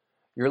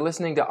You're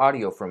listening to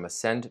audio from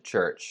Ascend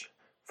Church.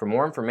 For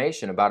more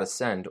information about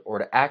Ascend or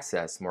to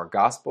access more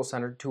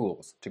gospel-centered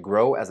tools to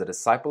grow as a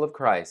disciple of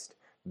Christ,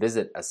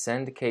 visit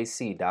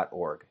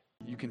ascendkc.org.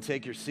 You can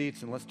take your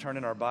seats and let's turn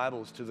in our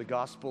Bibles to the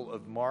Gospel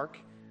of Mark,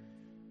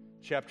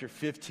 chapter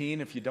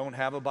 15. If you don't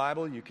have a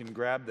Bible, you can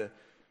grab the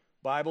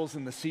Bibles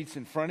in the seats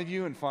in front of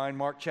you and find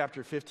Mark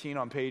chapter 15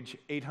 on page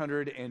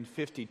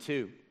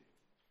 852.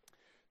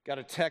 Got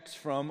a text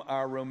from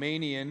our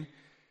Romanian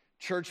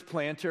church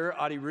planter,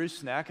 Adi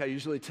Rusnak. I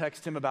usually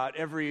text him about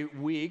every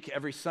week,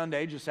 every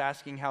Sunday, just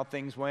asking how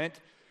things went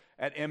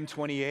at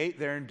M28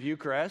 there in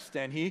Bucharest.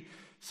 And he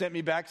sent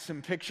me back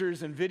some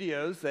pictures and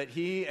videos that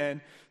he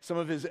and some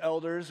of his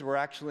elders were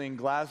actually in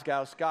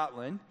Glasgow,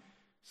 Scotland,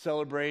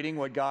 celebrating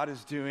what God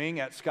is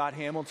doing at Scott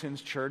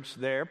Hamilton's church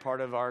there,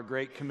 part of our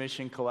Great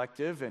Commission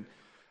collective. And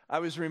I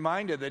was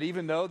reminded that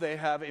even though they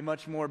have a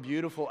much more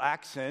beautiful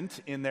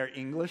accent in their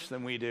English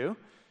than we do,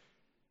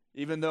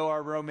 even though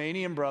our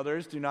Romanian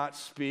brothers do not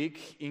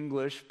speak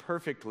English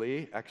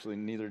perfectly, actually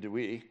neither do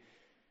we,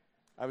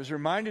 I was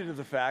reminded of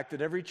the fact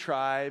that every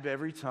tribe,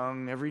 every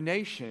tongue, every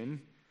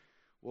nation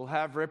will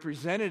have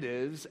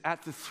representatives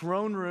at the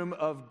throne room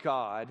of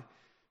God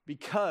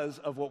because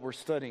of what we're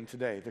studying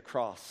today, the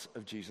cross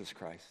of Jesus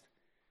Christ.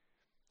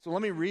 So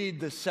let me read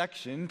this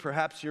section.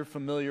 Perhaps you're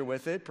familiar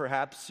with it,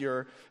 perhaps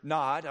you're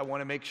not. I want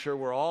to make sure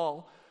we're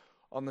all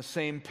on the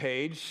same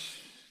page,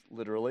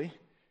 literally.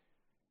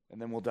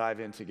 And then we'll dive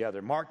in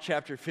together. Mark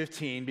chapter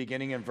 15,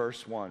 beginning in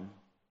verse 1.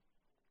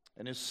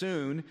 And as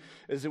soon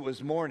as it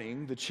was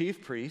morning, the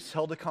chief priests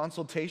held a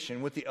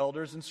consultation with the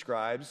elders and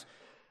scribes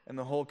and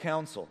the whole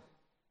council.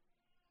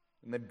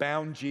 And they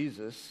bound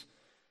Jesus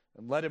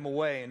and led him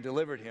away and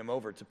delivered him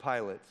over to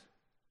Pilate.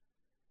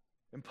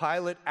 And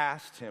Pilate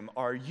asked him,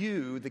 "Are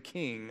you the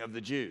king of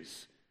the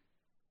Jews?"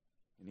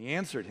 And he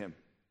answered him,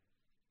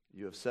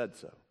 "You have said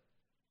so."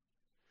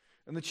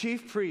 And the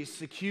chief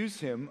priests accused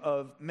him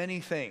of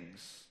many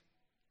things.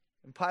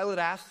 And Pilate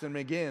asked him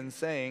again,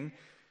 saying,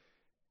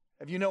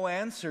 "Have you no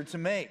answer to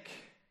make?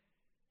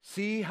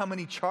 See how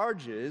many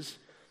charges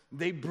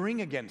they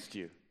bring against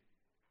you."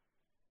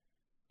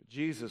 But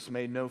Jesus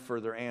made no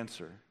further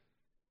answer,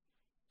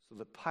 so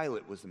that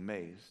Pilate was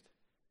amazed.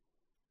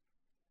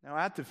 Now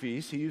at the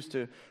feast, he used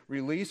to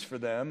release for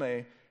them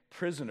a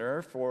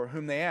prisoner for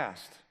whom they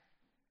asked.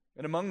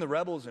 And among the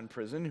rebels in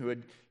prison who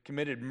had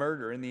committed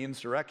murder in the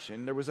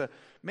insurrection, there was a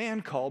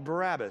man called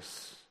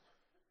Barabbas.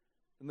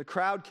 And the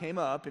crowd came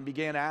up and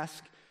began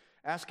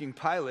asking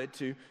Pilate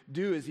to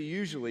do as he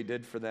usually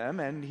did for them.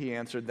 And he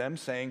answered them,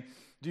 saying,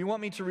 "Do you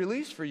want me to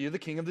release for you the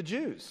king of the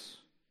Jews?"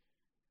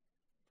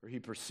 For he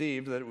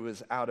perceived that it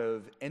was out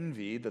of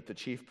envy that the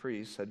chief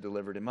priests had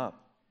delivered him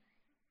up.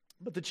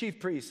 But the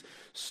chief priests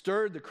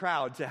stirred the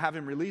crowd to have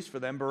him release for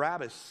them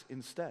Barabbas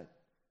instead.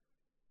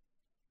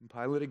 And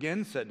Pilate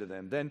again said to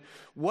them, "Then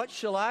what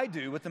shall I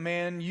do with the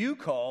man you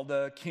call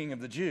the king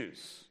of the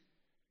Jews?"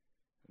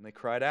 And they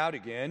cried out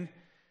again,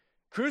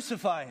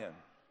 "Crucify him."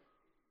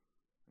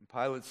 And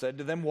Pilate said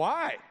to them,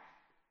 "Why?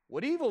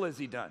 What evil has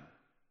he done?"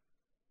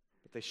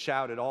 But they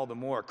shouted all the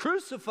more,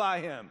 "Crucify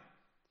him!"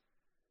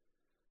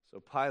 So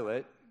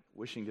Pilate,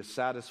 wishing to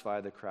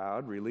satisfy the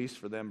crowd, released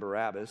for them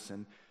Barabbas,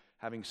 and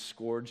having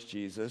scourged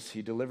Jesus,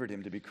 he delivered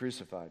him to be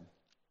crucified.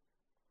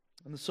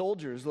 And the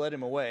soldiers led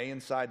him away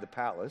inside the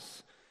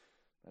palace,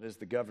 that is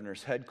the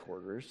governor's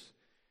headquarters,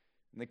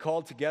 and they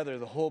called together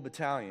the whole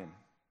battalion.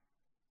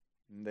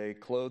 And they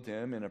clothed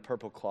him in a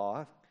purple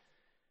cloth,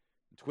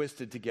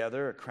 twisted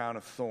together a crown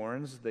of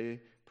thorns.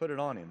 They put it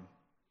on him.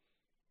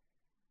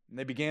 And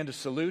they began to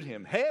salute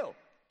him, "Hail,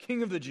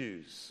 King of the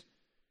Jews!"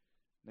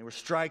 And they were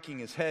striking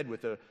his head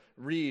with a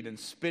reed and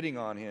spitting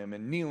on him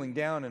and kneeling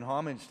down in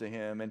homage to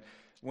him. And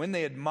when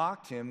they had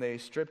mocked him, they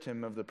stripped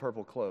him of the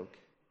purple cloak,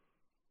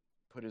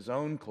 put his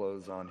own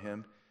clothes on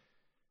him,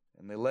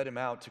 and they led him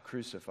out to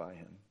crucify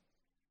him.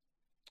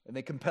 And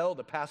they compelled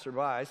a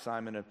passerby,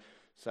 Simon of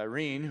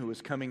Cyrene, who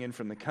was coming in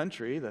from the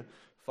country, the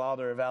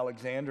father of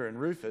Alexander and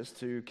Rufus,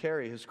 to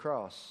carry his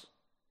cross.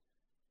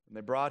 And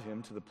they brought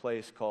him to the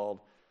place called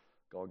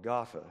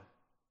Golgotha,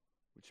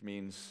 which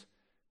means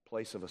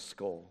place of a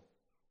skull.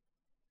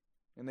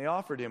 And they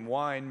offered him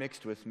wine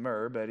mixed with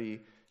myrrh, but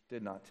he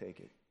did not take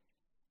it.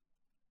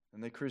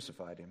 And they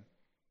crucified him,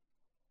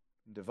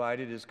 and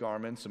divided his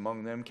garments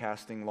among them,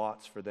 casting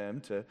lots for them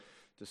to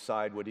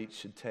decide what each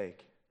should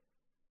take.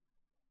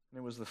 And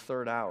it was the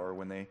third hour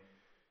when they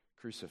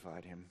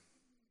crucified him.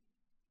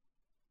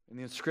 And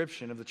the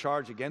inscription of the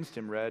charge against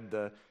him read,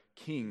 "The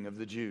King of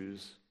the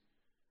Jews."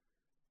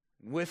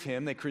 And with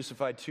him they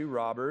crucified two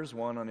robbers,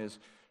 one on his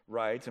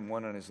right and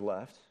one on his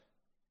left.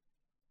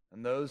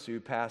 And those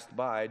who passed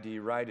by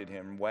derided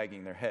him,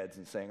 wagging their heads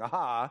and saying,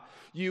 "Aha,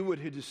 you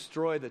would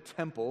destroy the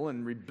temple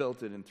and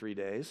rebuilt it in 3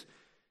 days.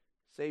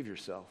 Save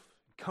yourself.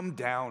 Come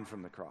down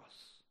from the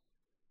cross."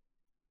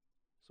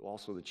 So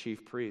also the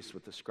chief priests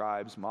with the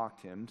scribes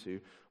mocked him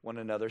to one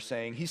another,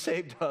 saying, "He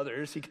saved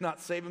others, he cannot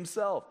save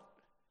himself.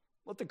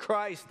 Let the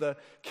Christ, the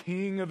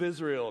King of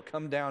Israel,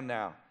 come down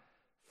now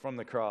from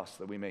the cross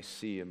that we may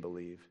see and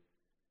believe."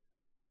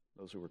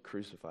 Those who were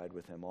crucified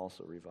with him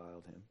also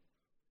reviled him.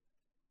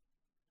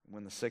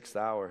 When the 6th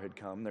hour had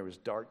come, there was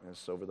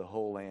darkness over the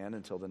whole land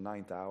until the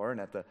 9th hour. And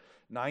at the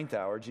 9th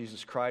hour,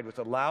 Jesus cried with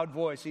a loud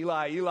voice,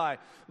 Eli, Eli,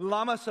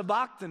 lama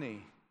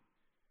sabachthani,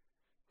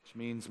 which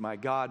means, my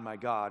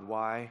God,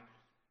 why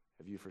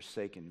have you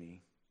forsaken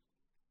me?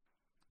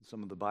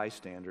 Some of the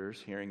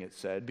bystanders, hearing it,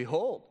 said,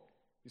 Behold,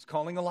 he's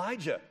calling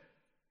Elijah.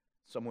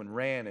 Someone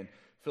ran and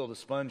filled a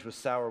sponge with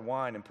sour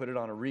wine and put it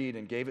on a reed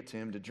and gave it to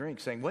him to drink,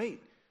 saying,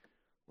 Wait,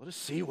 let us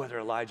see whether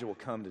Elijah will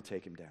come to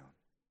take him down.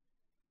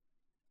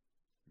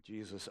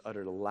 Jesus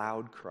uttered a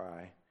loud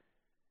cry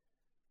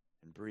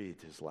and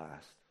breathed his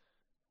last.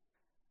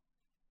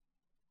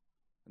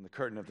 And the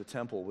curtain of the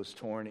temple was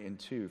torn in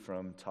two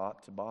from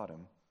top to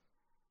bottom.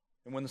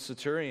 And when the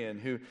centurion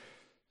who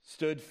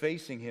stood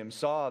facing him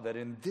saw that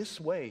in this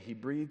way he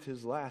breathed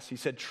his last, he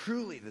said,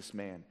 Truly this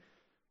man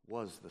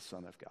was the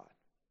Son of God.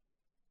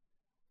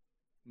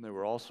 And there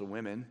were also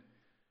women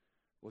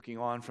looking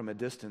on from a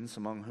distance,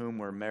 among whom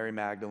were Mary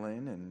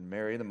Magdalene and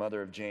Mary, the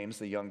mother of James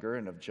the younger,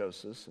 and of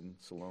Joseph and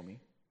Salome.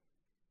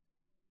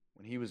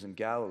 When he was in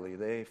Galilee,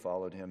 they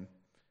followed him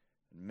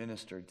and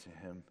ministered to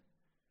him.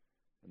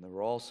 And there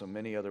were also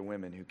many other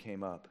women who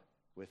came up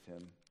with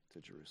him to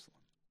Jerusalem.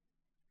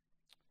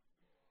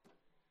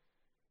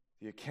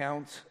 The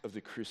account of the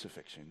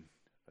crucifixion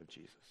of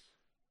Jesus.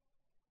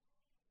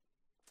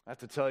 I have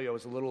to tell you, I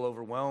was a little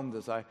overwhelmed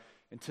as I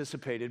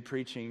anticipated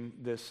preaching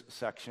this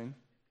section.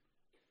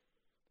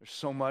 There's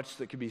so much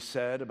that could be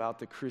said about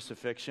the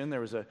crucifixion.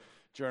 There was a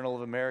Journal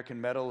of American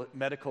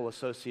Medical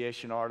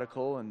Association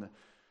article in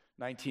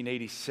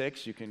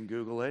 1986. You can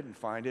Google it and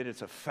find it.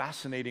 It's a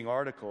fascinating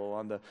article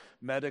on the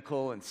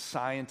medical and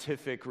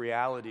scientific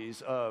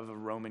realities of a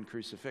Roman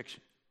crucifixion.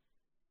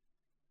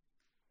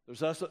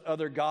 There's also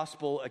other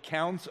gospel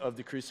accounts of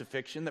the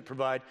crucifixion that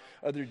provide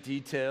other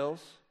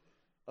details,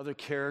 other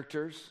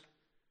characters.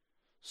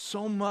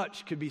 So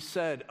much could be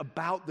said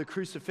about the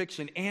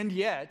crucifixion, and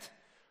yet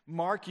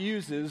Mark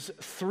uses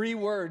 3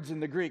 words in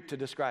the Greek to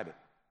describe it.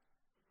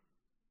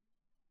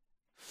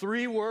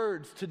 3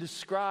 words to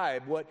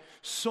describe what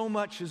so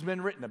much has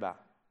been written about.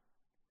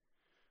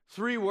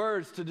 3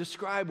 words to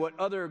describe what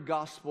other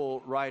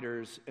gospel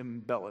writers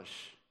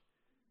embellish.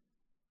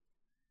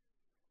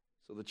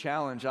 So the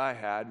challenge I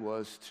had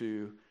was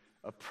to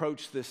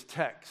approach this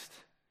text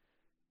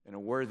in a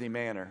worthy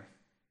manner.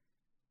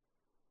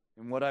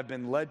 And what I've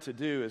been led to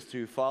do is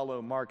to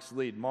follow Mark's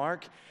lead.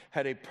 Mark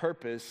had a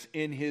purpose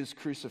in his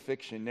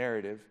crucifixion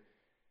narrative.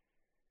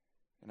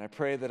 And I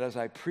pray that as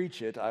I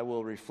preach it, I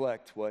will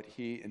reflect what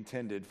he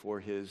intended for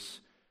his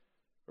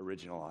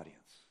original audience.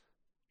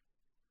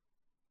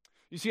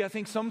 You see, I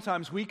think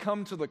sometimes we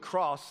come to the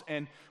cross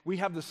and we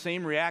have the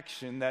same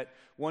reaction that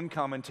one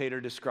commentator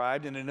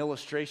described in an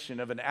illustration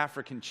of an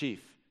African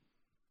chief.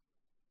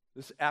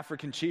 This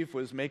African chief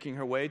was making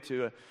her way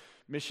to a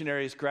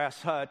missionary's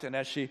grass hut, and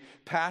as she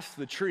passed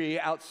the tree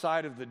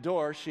outside of the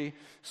door, she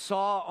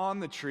saw on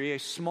the tree a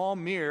small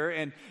mirror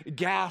and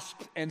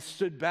gasped and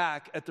stood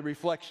back at the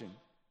reflection.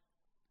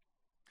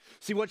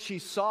 See, what she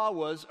saw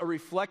was a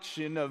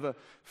reflection of a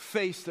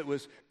face that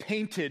was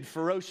painted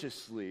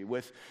ferociously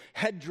with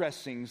head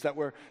dressings that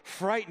were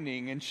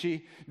frightening, and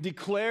she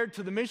declared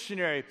to the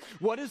missionary,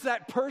 "What is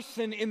that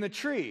person in the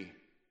tree?"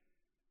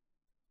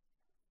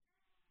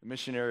 The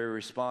missionary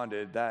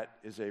responded, "That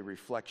is a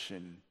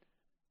reflection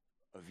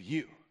of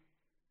you."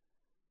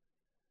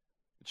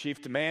 The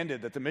chief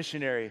demanded that the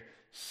missionary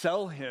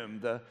sell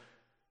her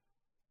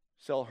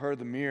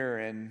the mirror,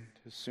 and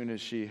as soon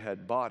as she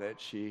had bought it,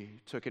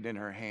 she took it in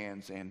her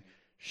hands and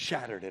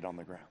shattered it on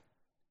the ground.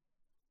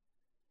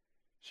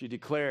 She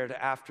declared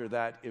after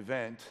that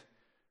event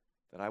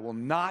that I will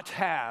not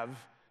have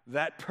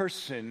that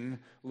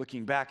person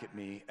looking back at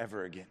me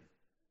ever again.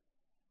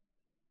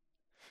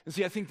 And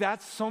see, I think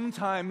that's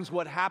sometimes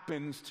what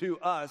happens to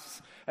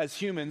us as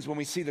humans when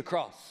we see the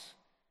cross.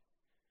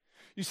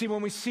 You see,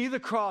 when we see the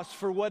cross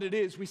for what it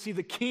is, we see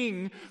the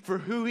King for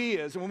who he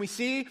is. And when we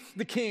see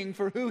the King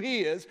for who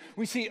he is,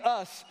 we see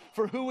us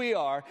for who we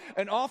are.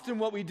 And often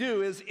what we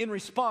do is, in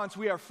response,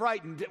 we are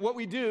frightened. What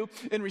we do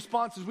in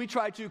response is we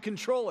try to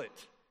control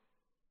it.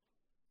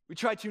 We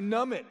try to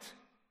numb it.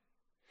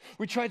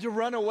 We try to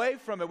run away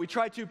from it. We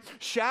try to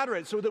shatter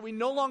it so that we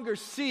no longer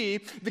see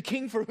the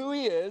King for who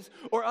he is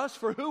or us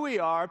for who we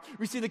are.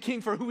 We see the King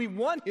for who we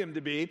want him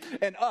to be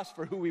and us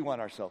for who we want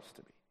ourselves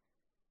to be.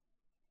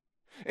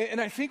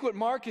 And I think what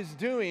Mark is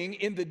doing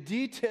in the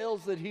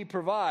details that he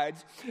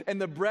provides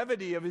and the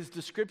brevity of his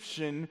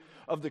description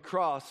of the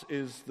cross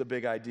is the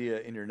big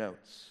idea in your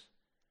notes.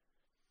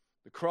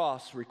 The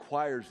cross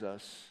requires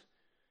us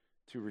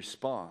to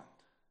respond.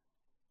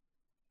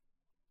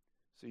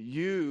 So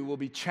you will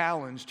be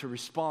challenged to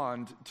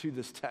respond to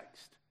this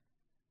text.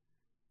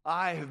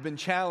 I have been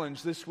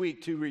challenged this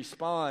week to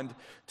respond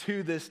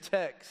to this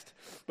text.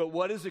 But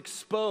what is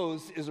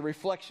exposed is a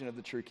reflection of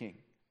the true King.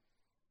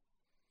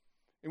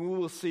 And we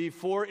will see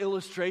 4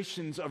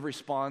 illustrations of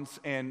response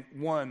and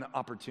 1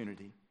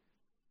 opportunity.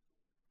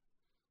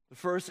 The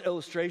first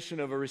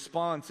illustration of a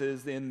response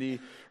is in the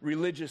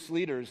religious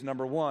leaders,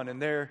 number one, and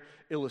their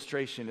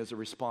illustration is a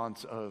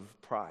response of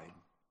pride.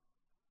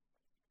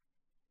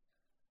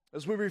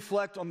 As we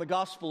reflect on the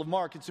Gospel of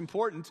Mark, it's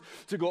important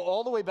to go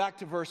all the way back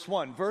to verse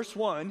 1. Verse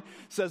 1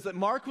 says that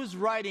Mark was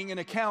writing an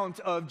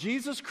account of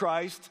Jesus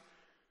Christ,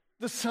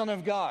 the Son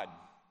of God.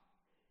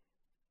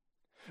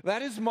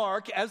 That is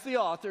Mark, as the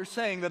author,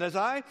 saying that as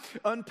I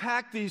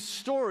unpack these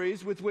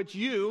stories with which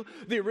you,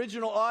 the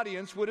original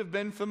audience, would have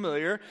been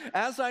familiar,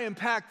 as I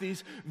unpack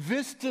these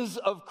vistas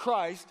of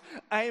Christ,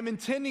 I am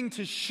intending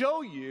to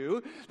show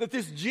you that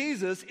this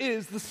Jesus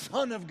is the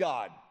Son of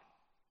God.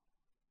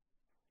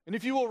 And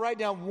if you will write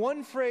down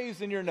one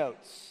phrase in your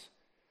notes,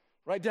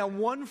 write down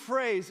one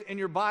phrase in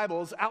your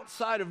Bibles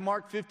outside of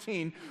Mark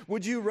 15,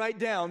 would you write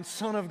down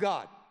Son of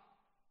God?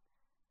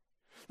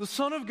 The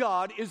Son of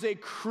God is a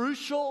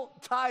crucial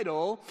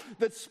title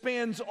that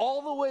spans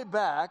all the way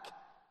back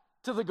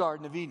to the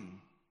Garden of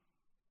Eden.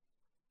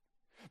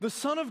 The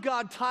Son of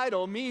God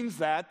title means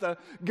that the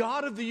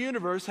God of the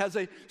universe has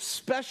a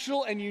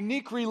special and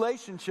unique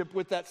relationship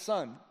with that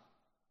Son.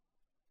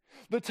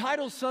 The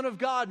title Son of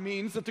God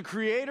means that the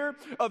creator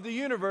of the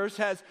universe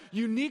has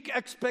unique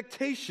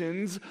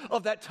expectations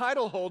of that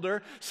title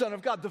holder, Son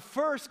of God. The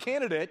first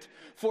candidate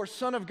for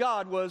Son of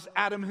God was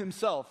Adam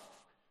himself.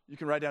 You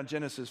can write down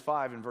Genesis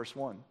 5 and verse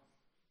 1.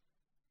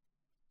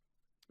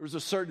 There was a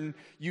certain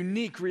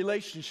unique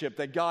relationship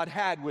that God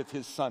had with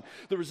his Son.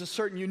 There was a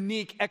certain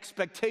unique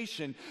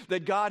expectation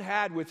that God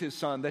had with his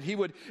Son, that he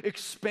would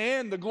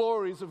expand the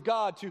glories of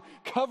God to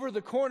cover the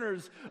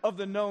corners of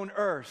the known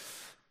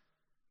earth,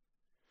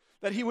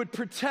 that he would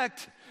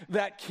protect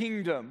that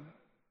kingdom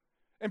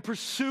and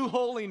pursue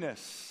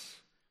holiness.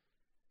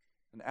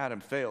 And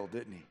Adam failed,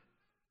 didn't he?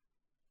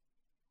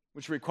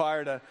 Which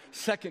required a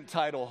second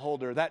title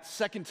holder. That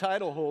second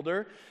title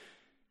holder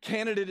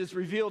candidate is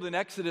revealed in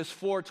Exodus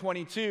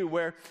 4:22,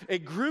 where a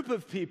group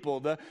of people,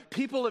 the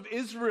people of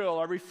Israel,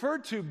 are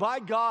referred to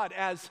by God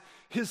as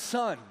his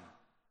son.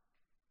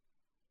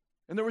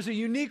 And there was a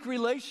unique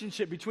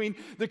relationship between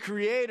the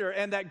Creator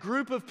and that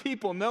group of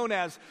people known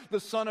as the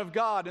Son of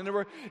God. And there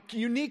were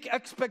unique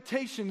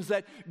expectations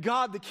that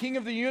God, the King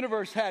of the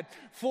universe, had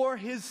for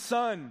his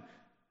Son.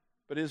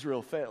 But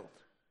Israel failed.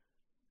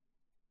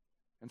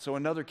 And so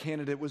another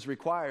candidate was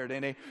required,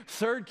 and a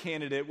third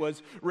candidate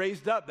was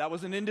raised up. That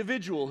was an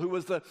individual who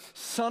was the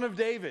son of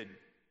David.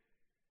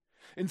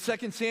 In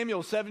 2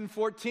 Samuel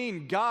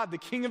 7:14, God, the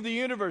King of the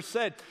universe,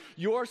 said,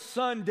 "Your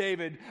son,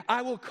 David,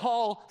 I will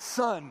call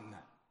son."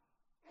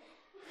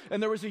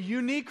 And there was a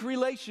unique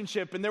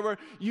relationship, and there were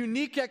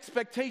unique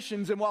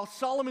expectations. And while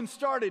Solomon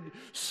started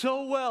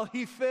so well,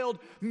 he failed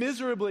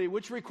miserably,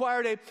 which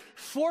required a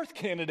fourth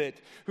candidate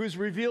who is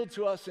revealed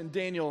to us in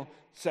Daniel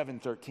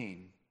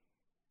 7:13.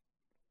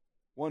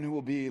 One who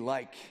will be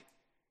like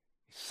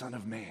a son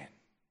of man,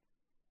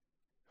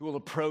 who will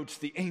approach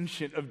the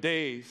Ancient of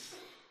Days,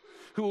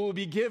 who will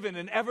be given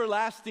an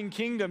everlasting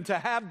kingdom to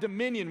have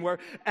dominion where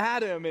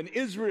Adam and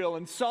Israel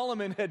and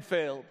Solomon had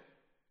failed.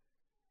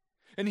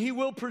 And he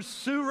will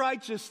pursue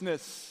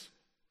righteousness.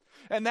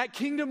 And that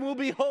kingdom will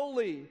be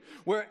holy,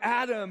 where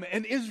Adam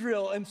and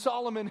Israel and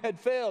Solomon had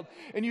failed.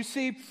 And you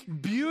see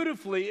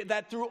beautifully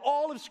that through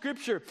all of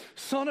Scripture,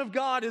 Son of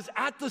God is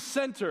at the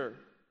center.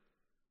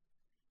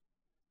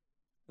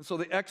 And so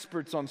the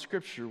experts on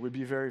Scripture would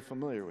be very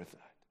familiar with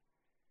that.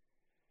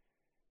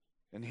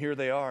 And here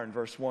they are in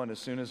verse 1. As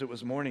soon as it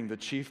was morning, the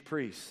chief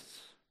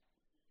priests,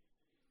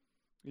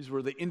 these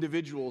were the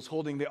individuals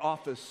holding the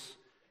office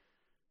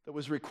that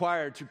was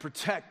required to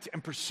protect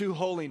and pursue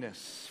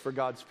holiness for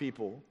God's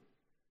people.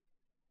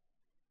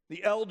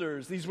 The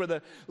elders, these were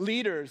the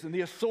leaders and the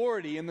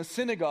authority in the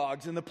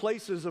synagogues and the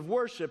places of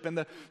worship. And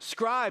the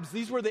scribes,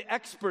 these were the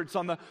experts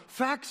on the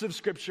facts of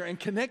Scripture and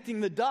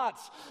connecting the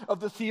dots of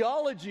the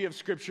theology of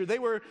Scripture. They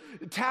were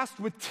tasked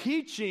with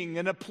teaching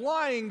and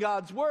applying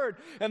God's word.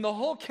 And the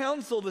whole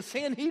council, the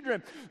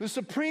Sanhedrin, the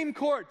Supreme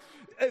Court,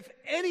 if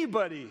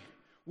anybody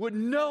would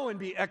know and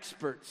be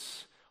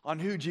experts on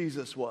who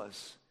Jesus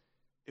was,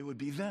 it would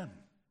be them.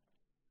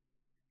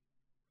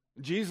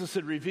 Jesus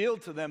had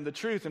revealed to them the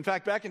truth. In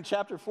fact, back in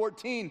chapter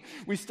 14,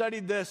 we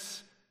studied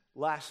this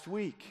last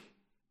week.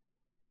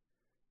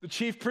 The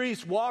chief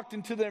priest walked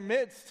into their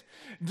midst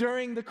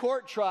during the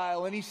court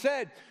trial, and he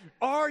said,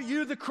 "Are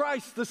you the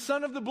Christ, the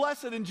Son of the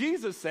Blessed?" And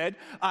Jesus said,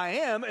 "I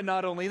am," and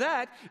not only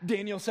that,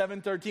 Daniel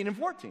 7:13 and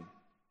 14.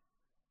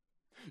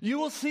 "You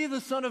will see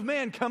the Son of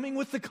Man coming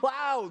with the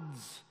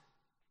clouds.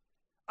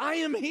 I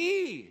am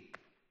he,"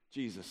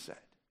 Jesus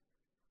said.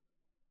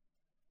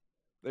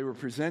 They were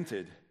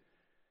presented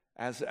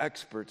as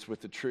experts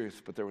with the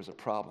truth, but there was a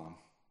problem.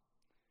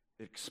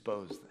 It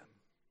exposed them.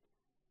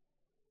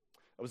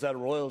 I was at a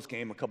Royals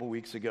game a couple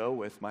weeks ago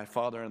with my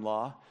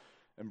father-in-law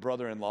and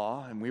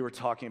brother-in-law, and we were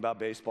talking about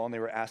baseball, and they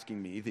were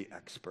asking me, the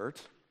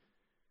expert,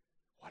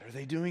 "What are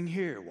they doing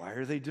here? Why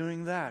are they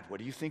doing that? What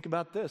do you think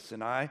about this?"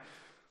 And I,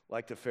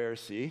 like the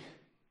Pharisee,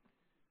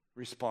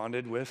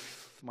 responded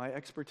with my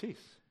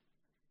expertise.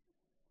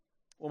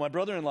 Well, my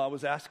brother-in-law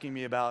was asking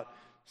me about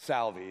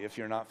Salvi. If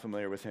you're not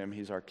familiar with him,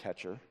 he's our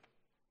catcher.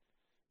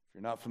 If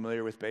you're not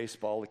familiar with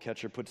baseball, the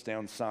catcher puts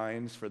down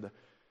signs for the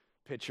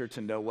pitcher to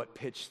know what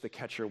pitch the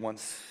catcher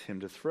wants him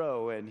to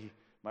throw. And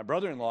my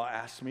brother-in-law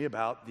asked me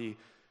about the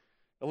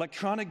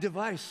electronic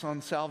device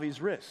on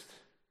Salvi's wrist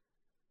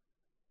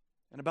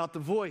and about the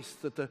voice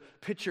that the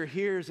pitcher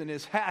hears in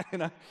his hat.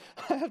 And I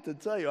have to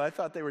tell you, I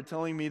thought they were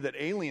telling me that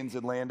aliens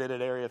had landed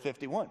at Area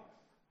 51.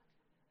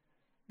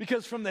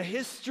 Because from the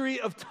history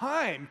of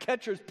time,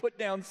 catchers put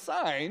down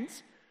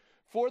signs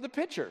for the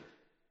pitcher.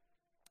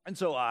 And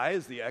so I,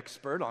 as the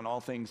expert on all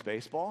things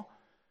baseball,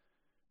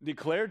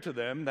 declared to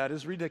them that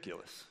is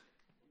ridiculous.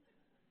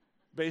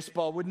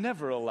 Baseball would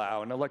never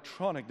allow an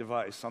electronic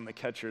device on the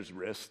catcher's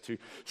wrist to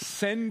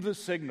send the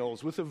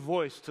signals with a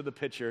voice to the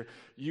pitcher,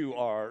 "You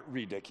are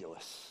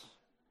ridiculous."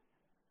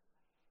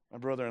 My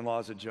brother-in-law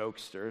is a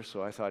jokester,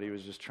 so I thought he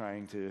was just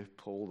trying to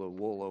pull the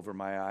wool over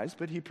my eyes,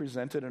 but he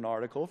presented an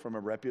article from a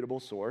reputable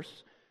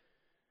source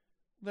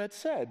that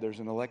said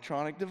there's an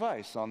electronic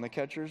device on the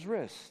catcher's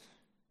wrist.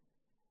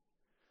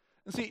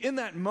 And see, in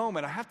that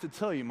moment, I have to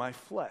tell you, my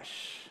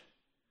flesh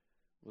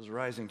was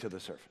rising to the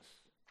surface.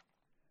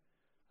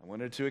 I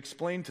wanted to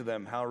explain to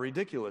them how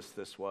ridiculous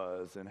this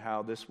was and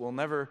how this will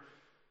never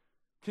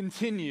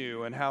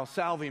continue and how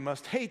Salvi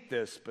must hate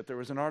this, but there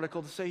was an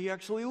article to say he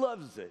actually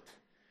loves it.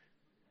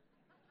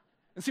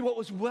 And see, what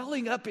was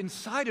welling up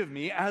inside of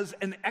me as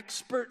an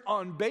expert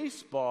on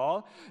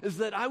baseball is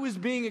that I was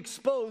being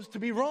exposed to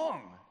be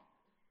wrong.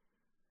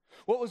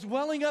 What was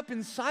welling up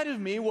inside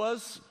of me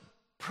was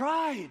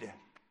pride.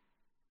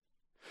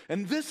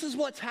 And this is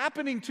what's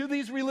happening to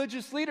these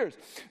religious leaders.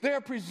 They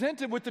are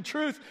presented with the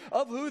truth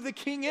of who the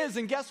king is,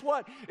 and guess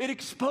what? It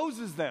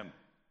exposes them.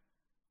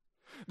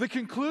 The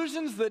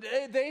conclusions that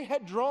they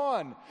had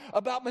drawn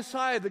about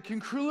Messiah, the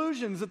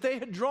conclusions that they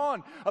had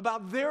drawn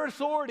about their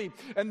authority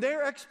and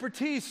their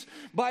expertise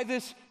by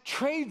this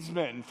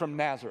tradesman from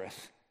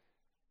Nazareth,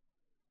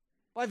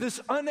 by this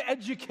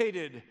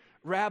uneducated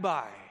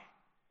rabbi,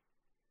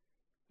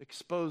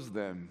 exposed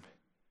them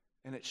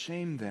and it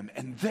shamed them,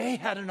 and they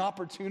had an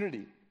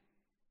opportunity.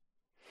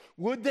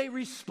 Would they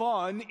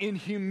respond in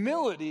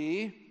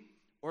humility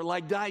or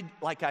like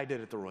I did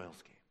at the Royals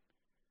game?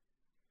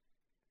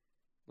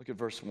 Look at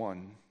verse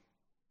 1.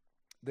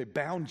 They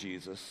bound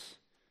Jesus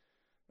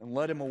and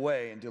led him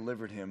away and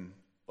delivered him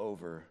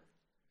over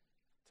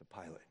to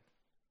Pilate.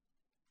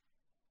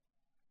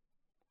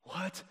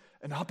 What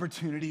an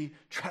opportunity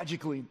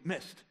tragically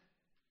missed.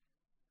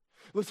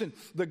 Listen,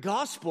 the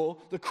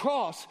gospel, the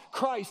cross,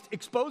 Christ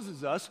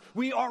exposes us.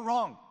 We are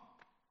wrong.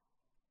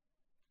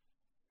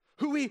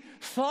 Who we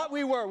thought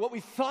we were, what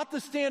we thought the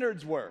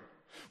standards were,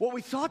 what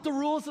we thought the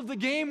rules of the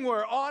game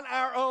were on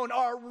our own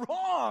are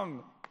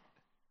wrong.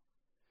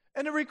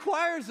 And it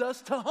requires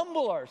us to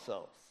humble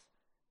ourselves.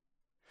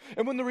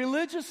 And when the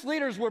religious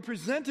leaders were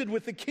presented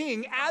with the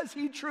king as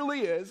he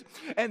truly is,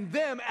 and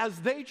them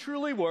as they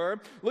truly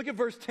were, look at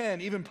verse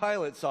 10, even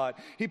Pilate saw it.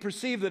 He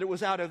perceived that it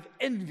was out of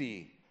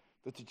envy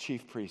that the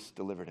chief priests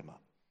delivered him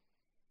up.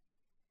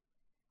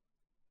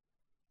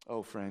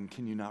 Oh, friend,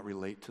 can you not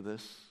relate to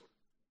this?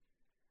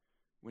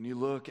 When you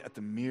look at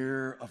the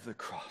mirror of the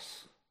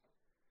cross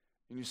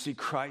and you see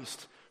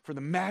Christ for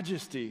the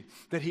majesty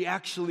that he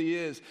actually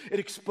is, it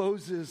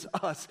exposes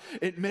us.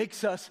 It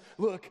makes us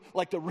look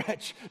like the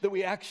wretch that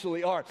we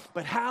actually are.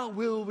 But how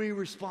will we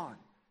respond?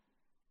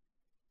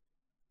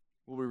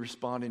 Will we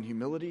respond in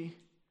humility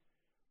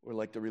or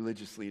like the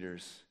religious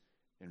leaders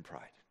in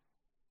pride?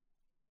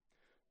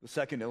 The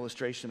second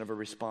illustration of a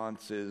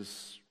response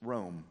is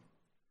Rome.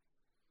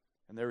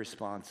 And their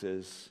response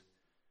is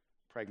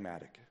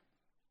pragmatic.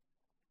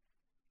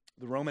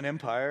 The Roman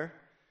Empire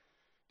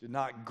did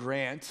not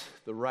grant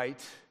the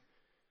right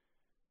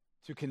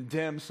to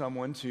condemn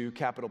someone to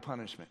capital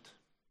punishment.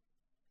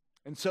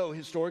 And so,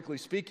 historically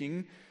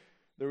speaking,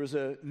 there was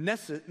a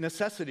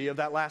necessity of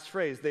that last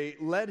phrase. They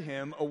led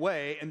him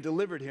away and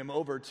delivered him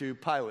over to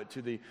Pilate,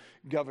 to the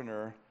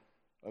governor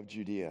of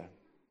Judea.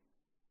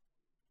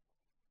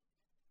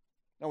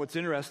 Now, what's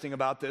interesting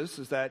about this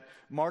is that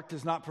Mark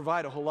does not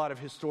provide a whole lot of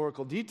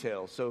historical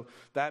details, so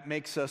that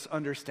makes us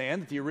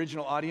understand that the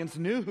original audience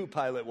knew who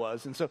Pilate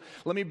was. And so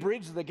let me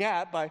bridge the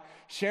gap by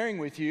sharing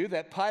with you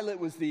that Pilate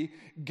was the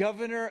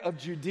governor of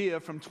Judea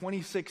from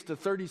 26 to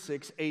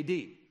 36 AD.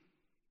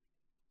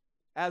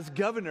 As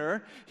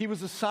governor, he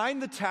was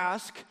assigned the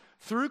task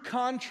through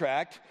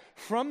contract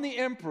from the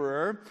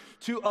emperor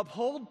to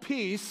uphold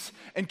peace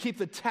and keep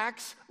the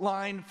tax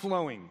line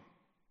flowing.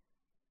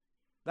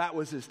 That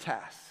was his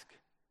task.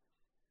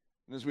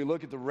 And as we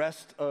look at the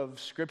rest of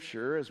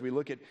Scripture, as we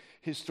look at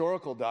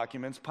historical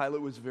documents,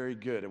 Pilate was very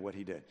good at what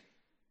he did.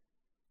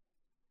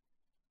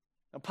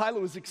 Now,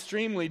 Pilate was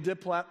extremely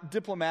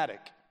diplomatic.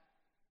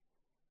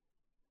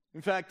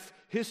 In fact,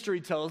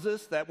 history tells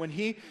us that when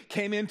he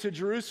came into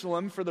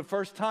Jerusalem for the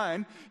first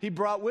time, he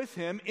brought with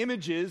him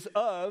images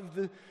of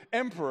the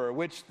emperor,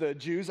 which the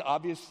Jews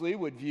obviously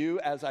would view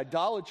as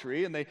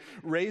idolatry, and they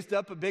raised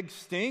up a big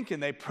stink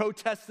and they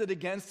protested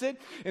against it.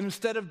 And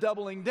instead of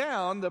doubling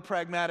down, the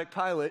pragmatic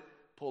Pilate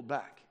pulled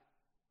back.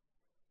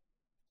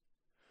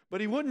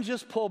 But he wouldn't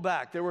just pull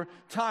back. There were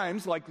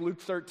times, like Luke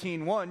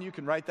 13:1, you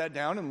can write that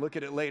down and look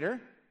at it later,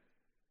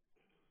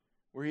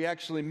 where he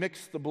actually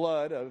mixed the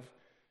blood of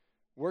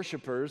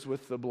worshipers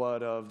with the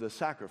blood of the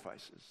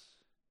sacrifices.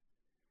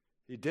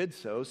 He did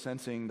so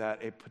sensing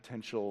that a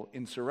potential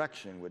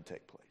insurrection would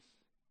take place.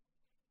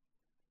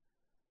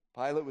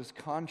 Pilate was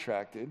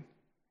contracted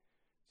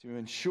to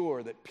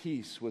ensure that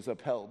peace was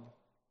upheld.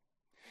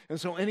 And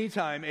so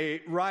anytime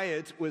a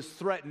riot was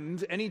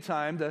threatened,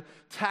 anytime the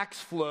tax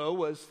flow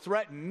was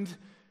threatened,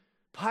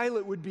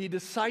 Pilate would be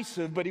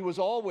decisive, but he was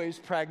always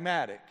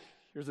pragmatic.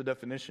 Here's a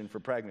definition for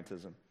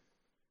pragmatism.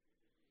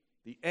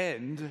 The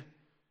end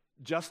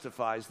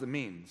justifies the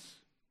means.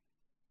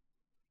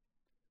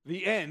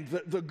 The end,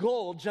 the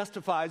goal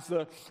justifies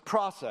the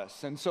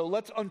process. And so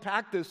let's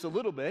unpack this a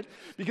little bit,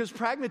 because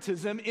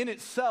pragmatism in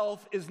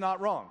itself is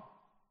not wrong.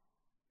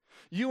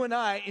 You and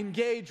I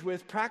engage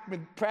with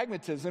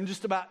pragmatism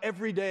just about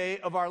every day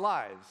of our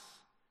lives.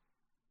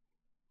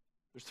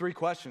 There's 3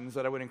 questions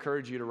that I would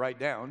encourage you to write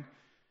down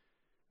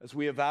as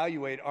we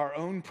evaluate our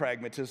own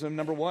pragmatism.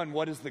 Number 1,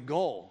 what is the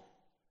goal?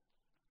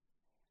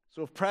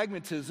 So if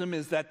pragmatism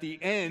is that the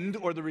end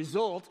or the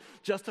result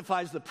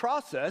justifies the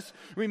process,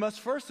 we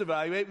must first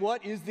evaluate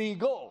what is the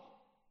goal.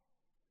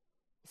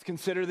 Let's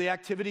consider the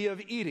activity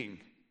of eating.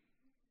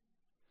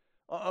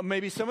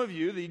 Maybe some of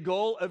you, the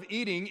goal of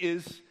eating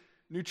is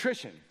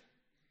nutrition.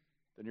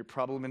 Then you're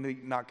probably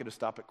not going to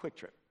stop at Quick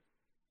Trip.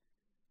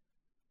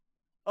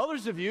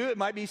 Others of you, it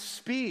might be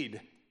speed.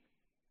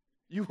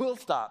 You will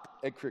stop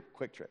at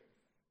Quick Trip.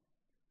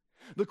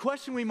 The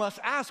question we must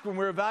ask when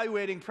we're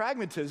evaluating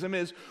pragmatism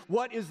is,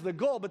 what is the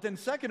goal? But then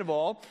second of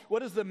all,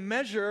 what is the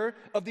measure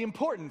of the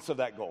importance of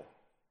that goal?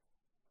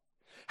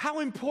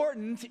 How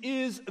important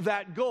is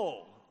that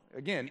goal?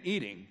 Again,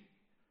 eating.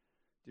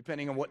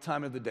 Depending on what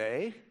time of the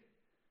day,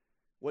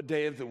 what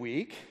day of the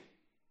week,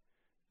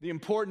 the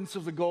importance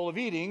of the goal of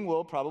eating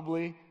will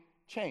probably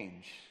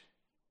change.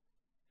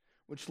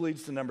 Which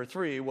leads to number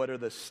 3, what are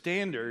the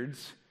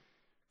standards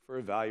for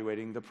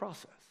evaluating the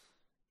process?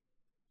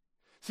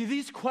 See,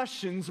 these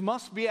questions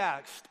must be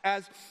asked.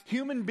 As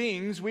human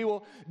beings, we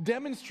will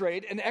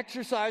demonstrate an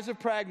exercise of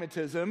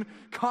pragmatism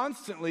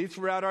constantly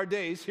throughout our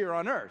days here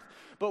on earth.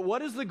 But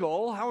what is the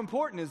goal? How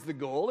important is the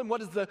goal? And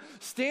what is the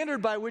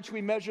standard by which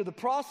we measure the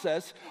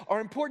process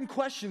are important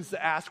questions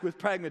to ask with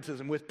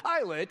pragmatism. With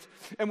Pilate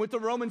and with the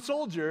Roman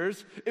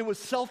soldiers, it was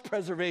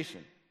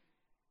self-preservation.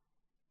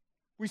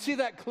 We see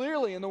that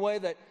clearly in the way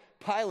that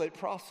Pilate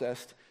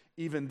processed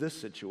even this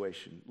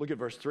situation. Look at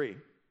verse 3.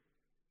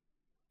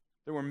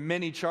 There were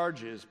many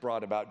charges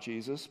brought about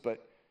Jesus,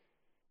 but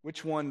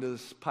which one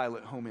does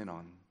Pilate home in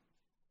on?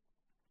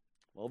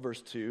 Well,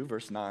 verse 2,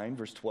 verse 9,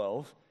 verse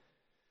 12,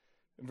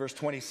 and verse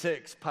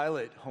 26,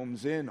 Pilate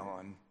homes in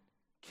on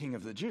King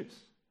of the Jews.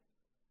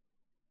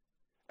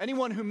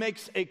 Anyone who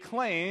makes a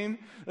claim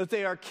that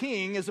they are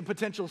king is a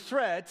potential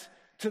threat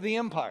to the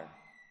empire.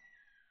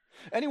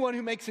 Anyone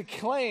who makes a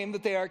claim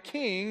that they are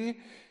king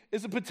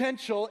is a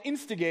potential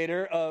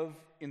instigator of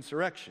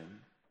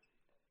insurrection.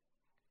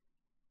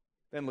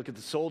 Then look at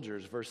the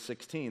soldiers, verse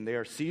 16. They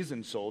are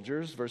seasoned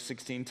soldiers. Verse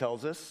 16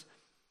 tells us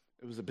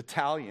it was a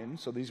battalion,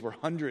 so these were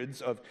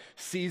hundreds of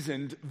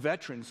seasoned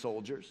veteran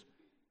soldiers.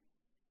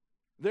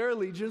 Their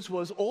allegiance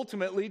was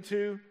ultimately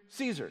to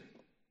Caesar.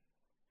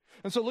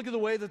 And so look at the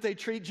way that they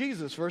treat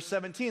Jesus. Verse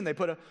 17, they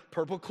put a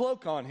purple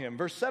cloak on him.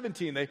 Verse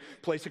 17, they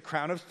place a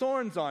crown of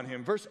thorns on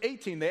him. Verse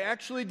 18, they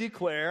actually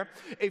declare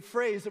a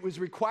phrase that was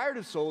required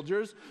of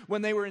soldiers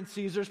when they were in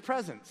Caesar's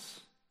presence.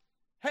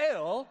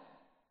 Hail,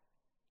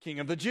 King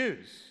of the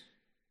Jews.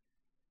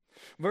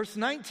 Verse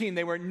 19,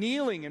 they were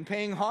kneeling and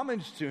paying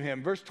homage to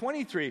him. Verse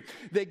 23,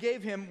 they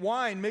gave him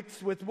wine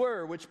mixed with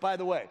myrrh, which, by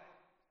the way,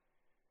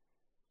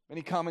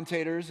 many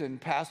commentators and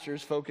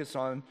pastors focus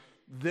on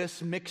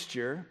this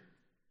mixture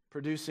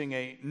producing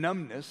a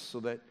numbness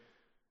so that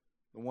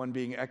the one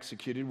being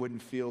executed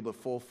wouldn't feel the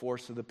full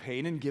force of the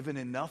pain, and given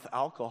enough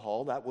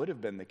alcohol, that would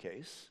have been the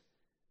case.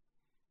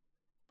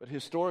 But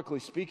historically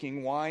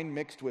speaking, wine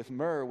mixed with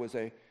myrrh was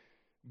a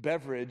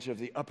beverage of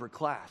the upper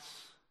class.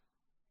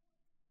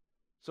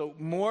 So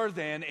more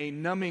than a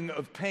numbing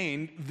of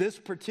pain, this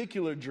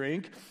particular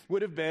drink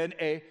would have been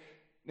an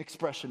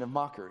expression of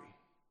mockery.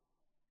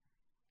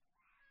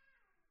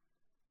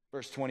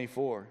 Verse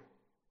 24,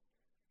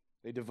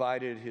 they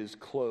divided his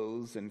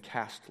clothes and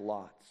cast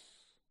lots.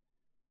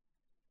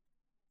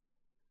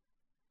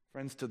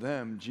 Friends, to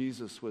them,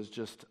 Jesus was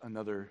just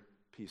another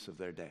piece of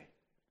their day.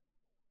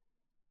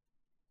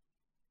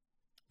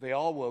 They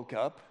all woke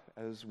up,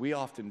 as we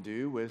often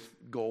do, with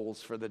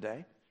goals for the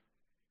day.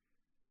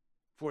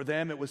 For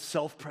them, it was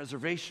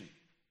self-preservation.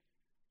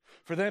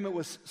 For them, it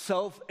was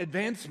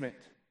self-advancement.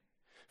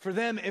 For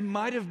them, it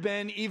might have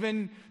been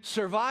even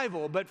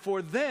survival. But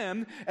for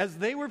them, as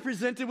they were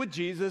presented with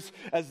Jesus,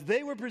 as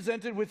they were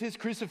presented with his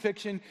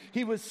crucifixion,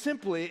 he was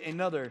simply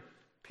another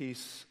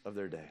piece of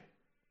their day.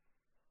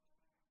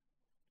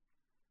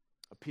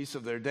 A piece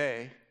of their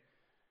day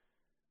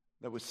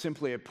that was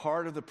simply a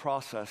part of the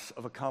process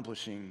of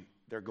accomplishing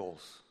their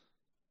goals.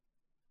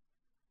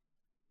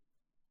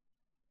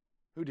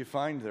 Who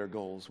defined their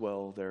goals?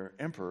 Well, their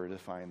emperor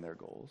defined their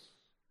goals.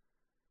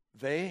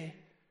 They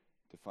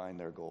defined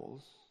their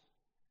goals.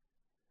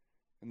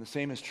 And the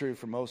same is true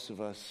for most of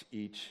us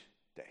each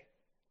day.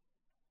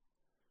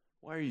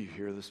 Why are you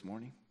here this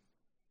morning?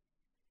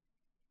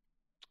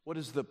 What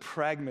is the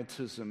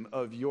pragmatism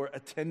of your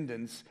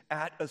attendance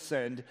at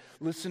Ascend,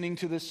 listening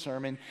to this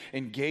sermon,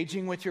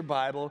 engaging with your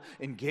Bible,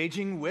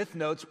 engaging with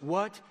notes?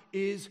 What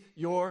is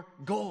your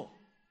goal?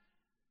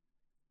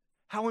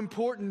 How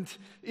important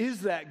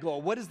is that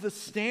goal? What is the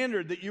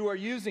standard that you are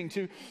using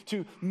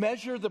to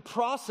measure the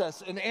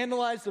process and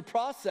analyze the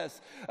process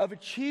of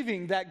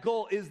achieving that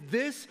goal? Is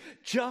this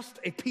just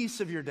a piece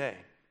of your day?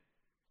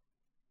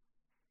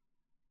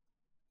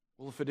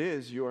 Well, if it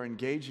is, you are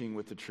engaging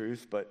with the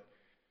truth, but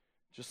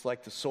just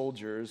like the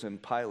soldiers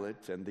and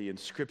Pilate and the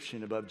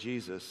inscription above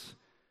Jesus,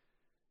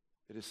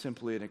 it is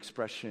simply an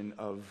expression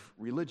of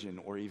religion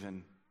or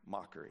even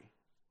mockery.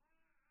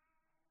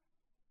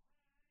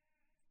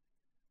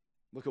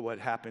 Look at what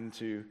happened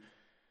to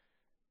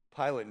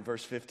Pilate in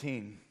verse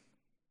 15.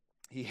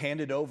 He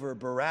handed over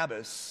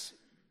Barabbas.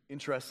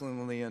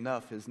 Interestingly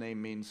enough, his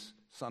name means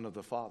son of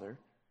the Father.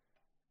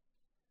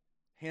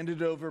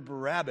 Handed over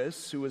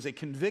Barabbas, who was a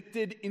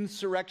convicted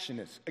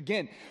insurrectionist.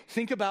 Again,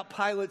 think about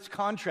Pilate's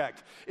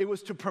contract. It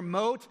was to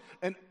promote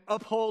and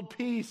uphold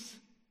peace.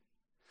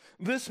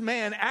 This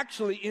man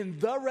actually, in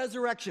the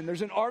resurrection,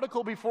 there's an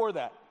article before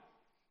that,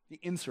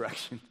 the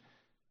insurrection.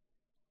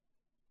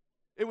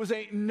 It was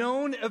a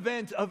known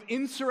event of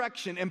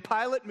insurrection, and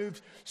Pilate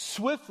moved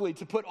swiftly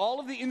to put all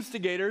of the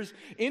instigators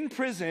in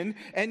prison,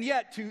 and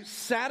yet to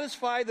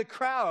satisfy the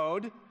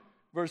crowd,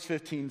 verse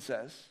 15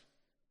 says,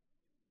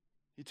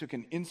 he took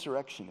an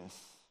insurrectionist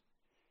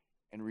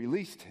and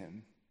released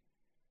him,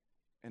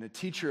 and a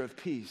teacher of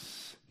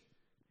peace,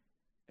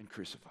 and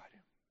crucified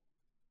him.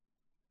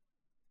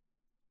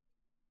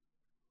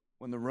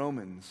 When the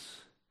Romans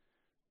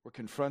were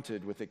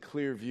confronted with a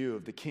clear view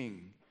of the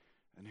king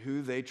and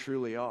who they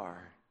truly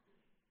are,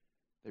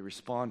 they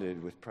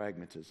responded with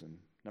pragmatism.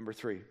 Number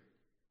 3,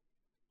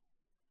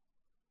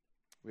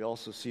 we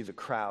also see the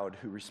crowd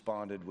who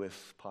responded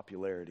with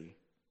popularity.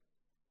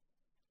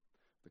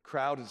 The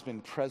crowd has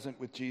been present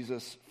with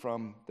Jesus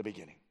from the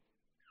beginning.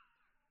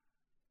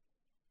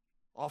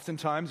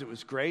 Oftentimes it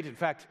was great. In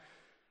fact,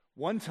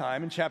 one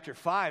time in chapter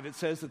 5, it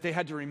says that they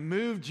had to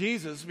remove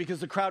Jesus because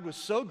the crowd was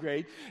so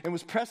great and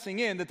was pressing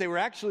in that they were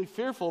actually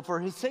fearful for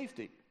his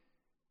safety.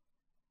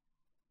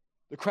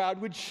 The crowd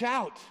would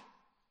shout.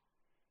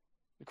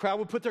 The crowd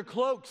would put their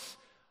cloaks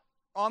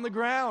on the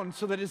ground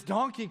so that his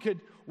donkey could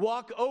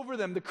walk over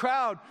them. The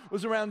crowd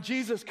was around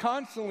Jesus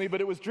constantly, but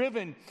it was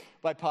driven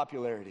by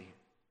popularity.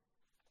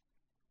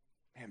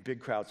 Man,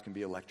 big crowds can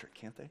be electric,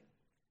 can't they?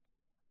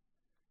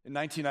 In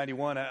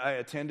 1991, I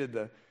attended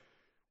the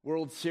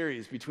World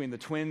Series between the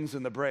Twins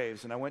and the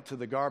Braves, and I went to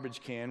the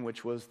Garbage Can,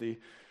 which was the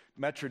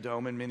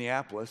Metrodome in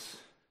Minneapolis.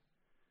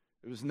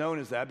 It was known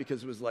as that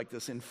because it was like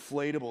this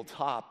inflatable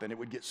top, and it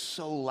would get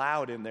so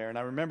loud in there. And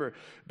I remember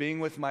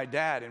being with my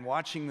dad and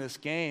watching this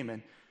game,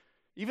 and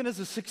even as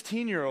a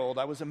 16-year-old,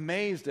 I was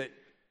amazed at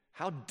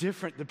how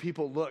different the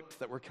people looked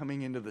that were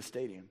coming into the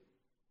stadium.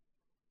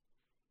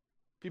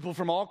 People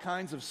from all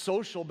kinds of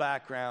social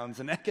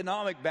backgrounds and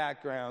economic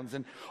backgrounds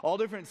and all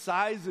different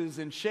sizes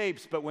and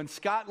shapes. But when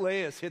Scott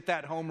Leyes hit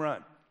that home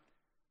run,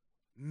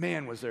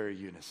 man, was there a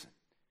unison.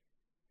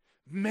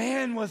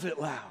 Man, was it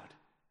loud.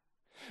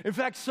 In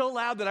fact, so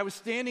loud that I was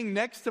standing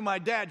next to my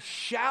dad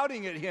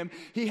shouting at him.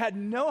 He had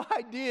no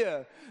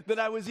idea that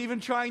I was even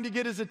trying to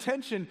get his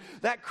attention.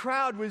 That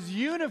crowd was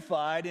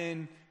unified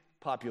in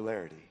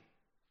popularity.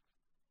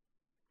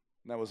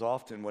 And that was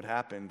often what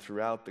happened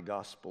throughout the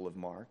Gospel of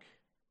Mark.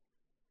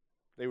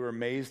 They were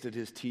amazed at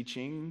his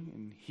teaching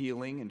and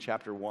healing in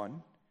chapter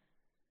 1.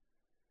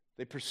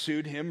 They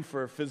pursued him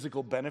for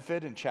physical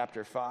benefit in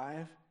chapter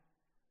 5.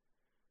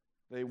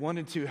 They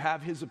wanted to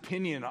have his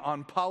opinion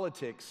on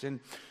politics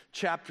in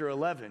chapter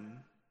 11.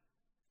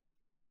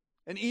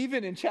 And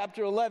even in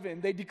chapter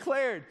 11, they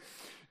declared,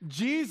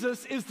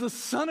 Jesus is the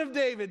Son of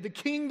David. The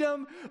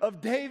kingdom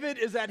of David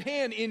is at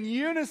hand, in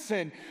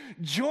unison,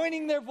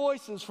 joining their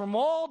voices from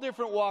all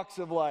different walks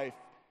of life,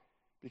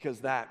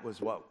 because that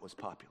was what was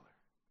popular.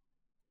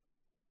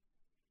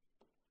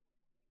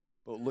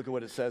 But look at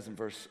what it says in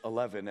verse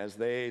 11. As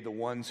they, the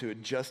ones who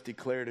had just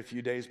declared a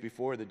few days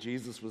before that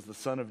Jesus was the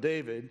Son of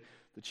David,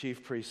 the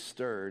chief priests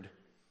stirred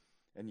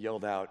and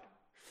yelled out,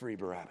 "Free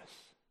Barabbas."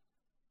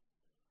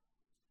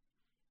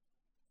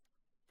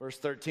 Verse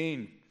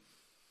 13,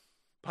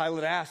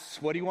 Pilate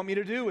asks, "What do you want me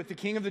to do with the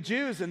King of the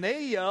Jews?" And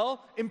they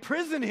yell,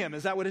 "Imprison him."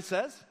 Is that what it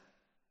says?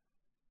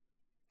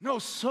 No,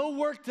 so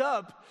worked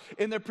up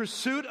in their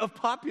pursuit of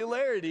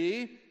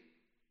popularity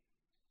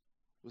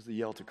was the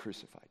yell to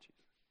crucify Jesus.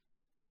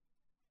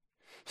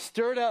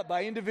 Stirred up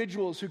by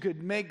individuals who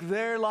could make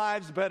their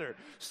lives better.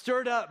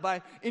 Stirred up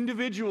by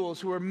individuals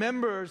who were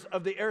members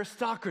of the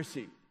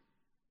aristocracy.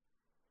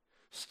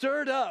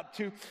 Stirred up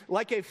to,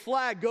 like a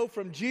flag, go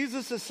from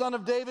Jesus, the Son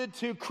of David,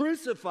 to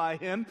crucify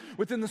him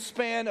within the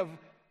span of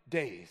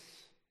days.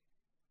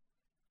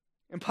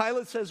 And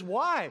Pilate says,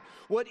 why?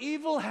 What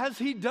evil has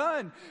he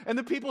done? And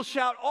the people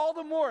shout all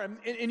the more.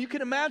 And you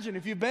can imagine,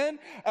 if you've been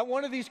at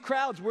one of these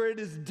crowds where it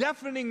is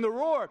deafening the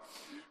roar,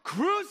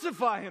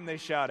 crucify him, they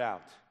shout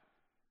out.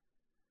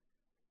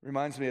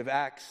 Reminds me of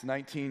Acts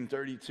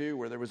 19:32,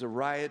 where there was a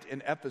riot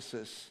in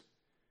Ephesus.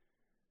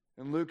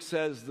 And Luke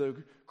says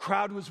the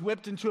crowd was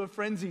whipped into a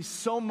frenzy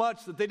so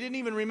much that they didn't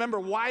even remember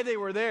why they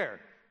were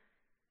there.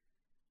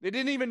 They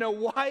didn't even know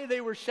why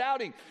they were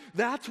shouting.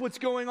 That's what's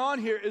going on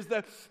here, is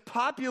the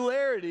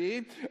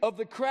popularity of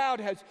the crowd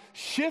has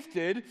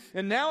shifted,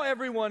 and now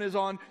everyone is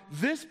on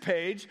this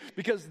page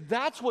because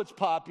that's what's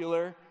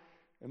popular,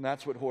 and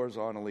that's what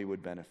horizontally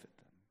would benefit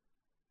them.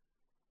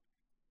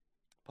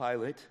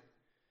 Pilate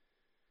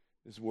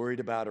is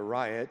worried about a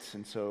riot,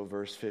 and so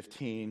verse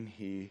 15,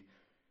 he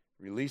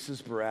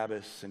releases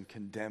Barabbas and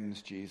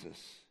condemns Jesus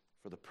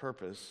for the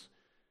purpose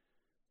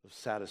of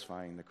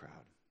satisfying the crowd.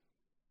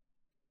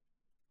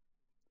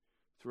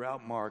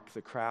 Throughout Mark,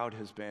 the crowd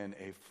has been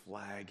a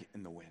flag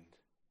in the wind.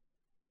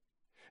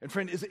 And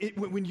friend,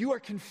 when you are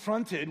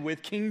confronted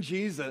with King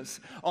Jesus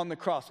on the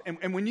cross,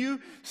 and when you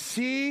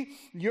see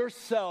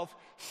yourself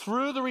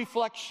through the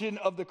reflection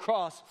of the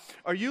cross,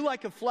 are you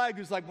like a flag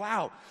who's like,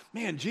 wow,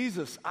 man,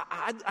 Jesus,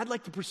 I'd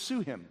like to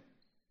pursue him?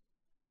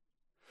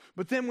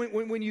 But then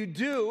when you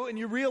do and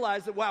you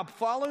realize that, wow,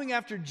 following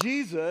after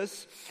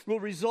Jesus will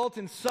result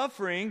in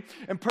suffering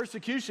and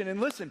persecution.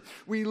 And listen,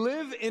 we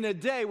live in a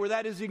day where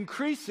that is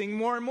increasing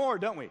more and more,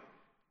 don't we?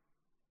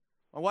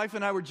 My wife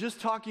and I were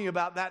just talking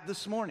about that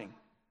this morning.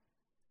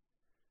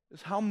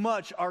 Is how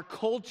much our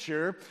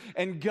culture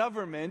and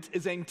government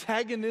is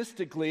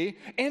antagonistically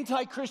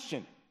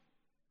anti-Christian.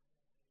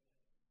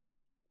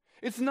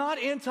 It's not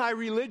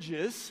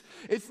anti-religious,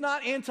 it's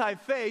not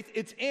anti-faith,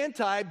 it's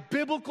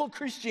anti-biblical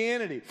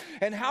Christianity.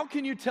 And how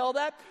can you tell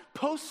that?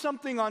 Post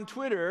something on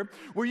Twitter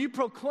where you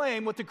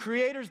proclaim what the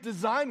Creator's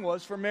design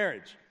was for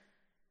marriage.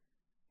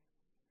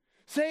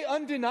 Say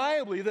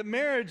undeniably that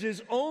marriage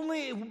is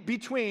only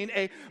between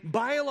a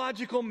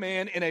biological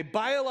man and a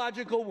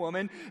biological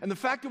woman, and the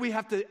fact that we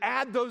have to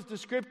add those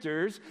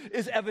descriptors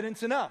is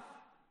evidence enough.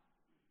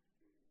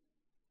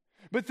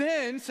 But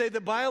then say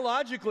that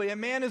biologically a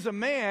man is a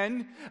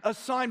man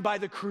assigned by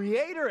the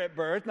Creator at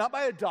birth, not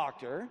by a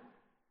doctor,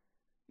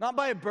 not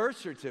by a birth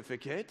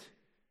certificate,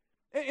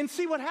 and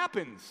see what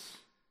happens.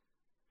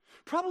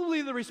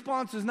 Probably the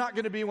response is not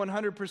going to be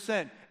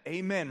 100%,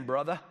 amen,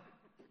 brother.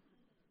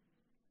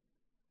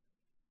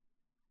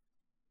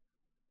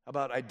 How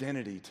about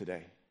identity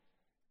today?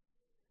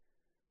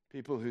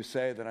 People who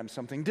say that I'm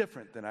something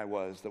different than I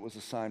was that was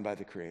assigned by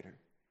the Creator.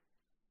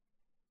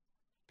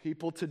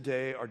 People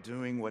today are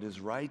doing what is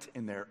right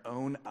in their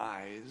own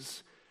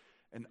eyes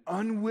and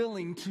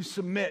unwilling to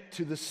submit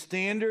to the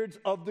standards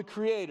of the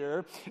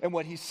Creator and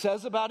what He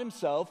says about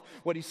Himself,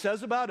 what He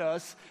says about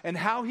us, and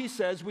how He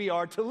says we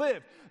are to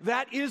live.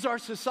 That is our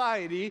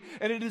society,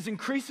 and it is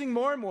increasing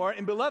more and more.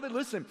 And beloved,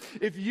 listen,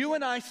 if you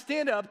and I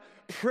stand up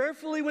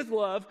prayerfully with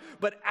love,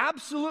 but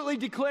absolutely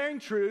declaring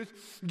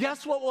truth,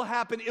 guess what will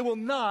happen? It will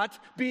not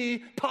be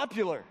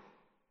popular.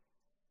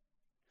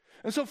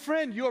 And so,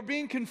 friend, you are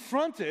being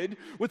confronted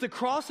with the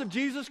cross of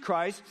Jesus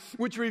Christ,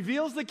 which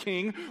reveals the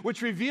King,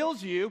 which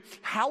reveals you.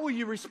 How will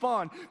you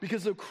respond?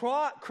 Because the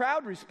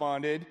crowd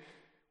responded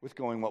with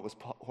going what was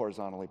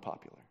horizontally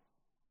popular.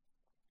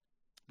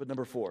 But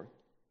number 4,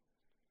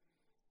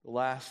 the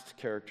last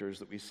characters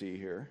that we see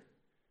here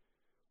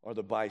are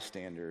the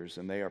bystanders,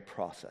 and they are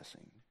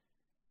processing.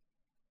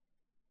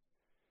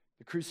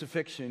 The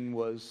crucifixion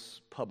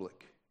was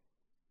public.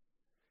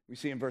 We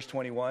see in verse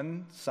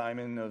 21,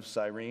 Simon of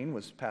Cyrene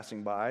was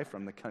passing by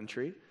from the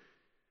country.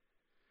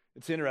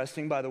 It's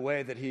interesting, by the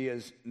way, that he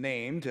is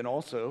named, and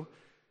also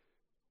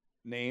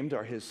named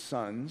are his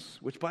sons,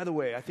 which, by the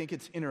way, I think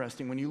it's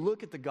interesting. When you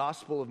look at the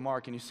Gospel of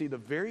Mark and you see the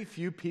very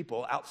few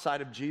people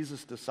outside of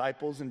Jesus'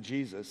 disciples and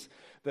Jesus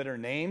that are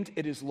named,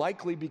 it is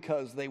likely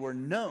because they were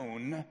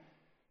known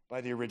by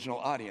the original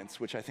audience,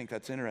 which I think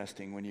that's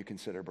interesting when you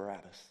consider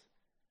Barabbas.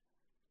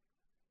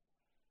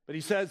 But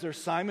he says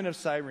there's Simon of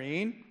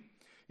Cyrene.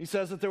 He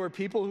says that there were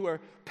people who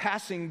are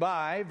passing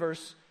by,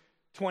 verse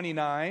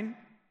 29.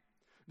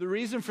 The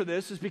reason for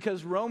this is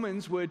because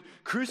Romans would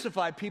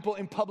crucify people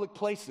in public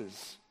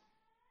places.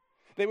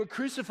 They would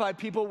crucify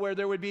people where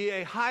there would be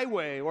a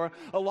highway or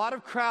a lot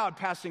of crowd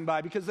passing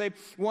by because they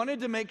wanted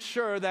to make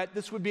sure that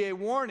this would be a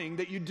warning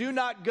that you do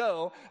not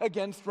go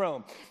against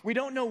Rome. We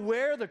don't know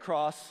where the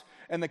cross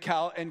and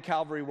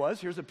Calvary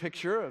was. Here's a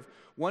picture of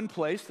one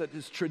place that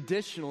is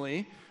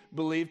traditionally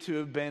believed to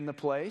have been the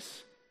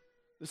place.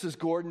 This is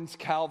Gordon's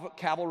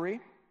Calvary.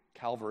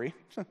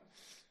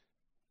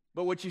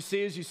 But what you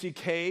see is you see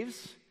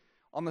caves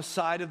on the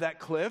side of that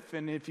cliff,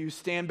 and if you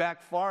stand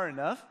back far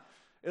enough,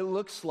 it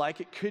looks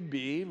like it could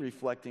be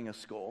reflecting a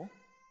skull.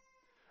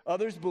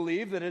 Others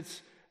believe that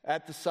it's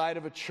at the site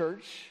of a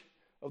church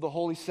of the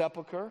Holy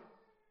Sepulchre.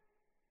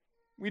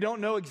 We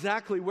don't know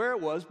exactly where it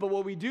was, but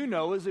what we do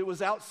know is it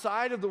was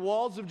outside of the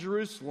walls of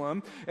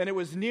Jerusalem, and it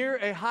was near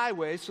a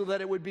highway so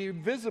that it would be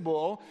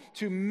visible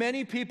to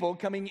many people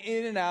coming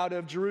in and out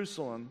of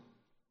Jerusalem.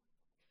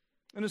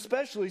 And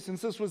especially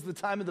since this was the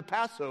time of the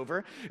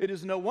Passover, it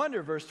is no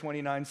wonder, verse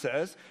 29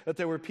 says, that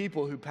there were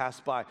people who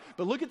passed by.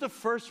 But look at the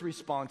first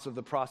response of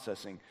the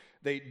processing.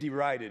 They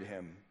derided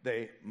him.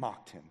 They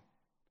mocked him.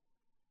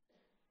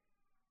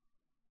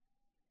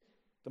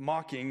 The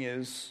mocking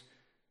is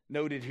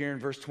noted here in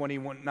verse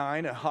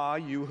 29. Aha,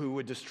 you who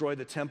would destroy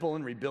the temple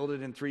and rebuild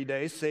it in 3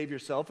 days, save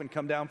yourself and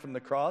come down from the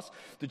cross.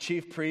 The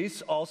chief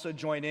priests also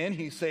join in.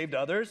 He saved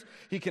others.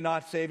 He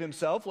cannot save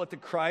himself. Let the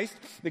Christ,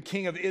 the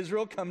King of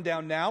Israel, come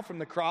down now from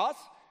the cross.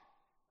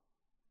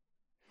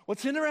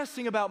 What's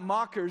interesting about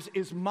mockers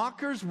is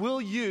mockers will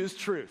use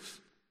truth.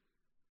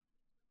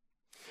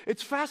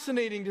 It's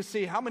fascinating to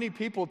see how many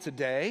people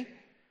today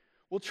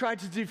will try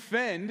to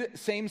defend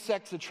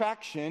same-sex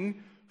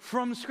attraction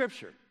from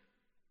Scripture.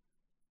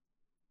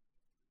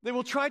 They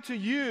will try to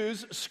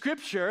use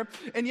Scripture,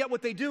 and yet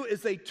what they do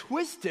is they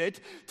twist it,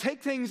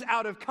 take things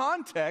out of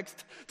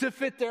context to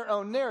fit their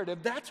own narrative.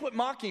 That's what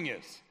mocking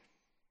is.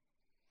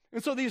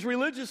 And so these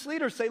religious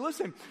leaders say,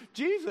 listen,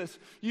 Jesus,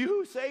 you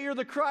who say you're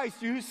the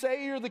Christ, you who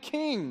say you're the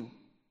King,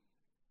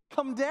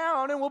 come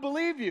down and we'll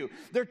believe you.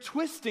 They're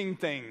twisting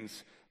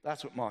things.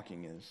 That's what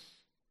mocking is.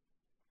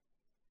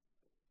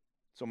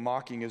 So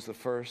mocking is the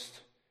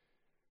first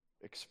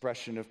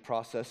expression of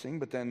processing,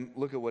 but then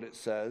look at what it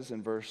says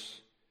in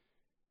verse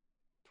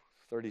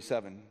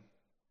 37.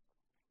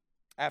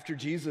 After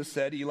Jesus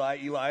said, Eli,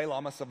 Eli,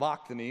 lama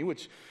sabachthani,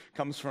 which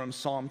comes from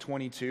Psalm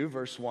 22,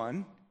 verse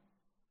 1,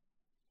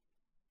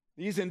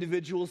 these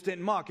individuals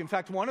didn't mock. In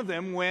fact, one of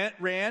them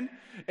ran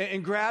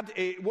and grabbed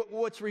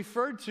what's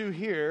referred to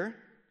here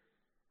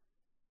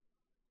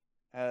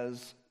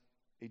as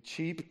a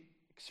cheap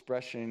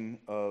expression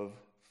of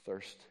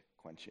thirst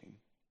quenching.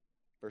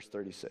 Verse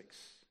 36.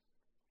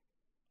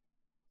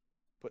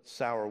 Put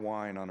sour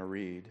wine on a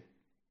reed.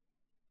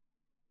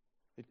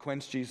 It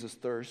quenched Jesus'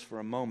 thirst for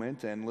a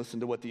moment, and listen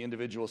to what the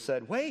individual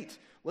said.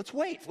 Let's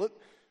wait.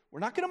 Look, we're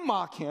not going to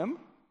mock him.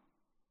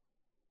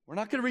 We're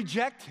not going to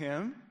reject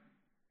him.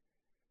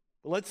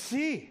 But let's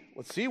see.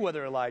 Let's see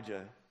whether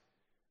Elijah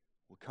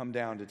will come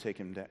to take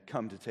him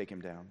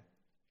down.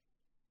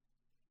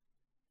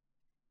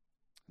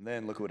 And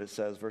then look at what it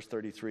says. Verse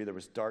 33, there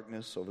was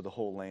darkness over the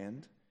whole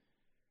land.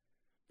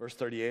 Verse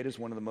 38 is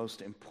one of the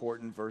most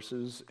important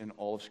verses in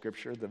all of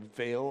Scripture. The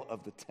veil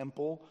of the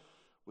temple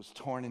was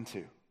torn in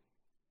two.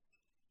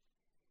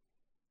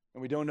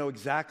 And we don't know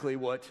exactly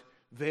what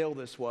veil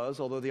this was,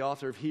 although the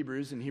author of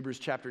Hebrews, in Hebrews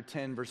chapter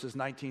 10, verses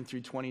 19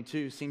 through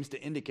 22, seems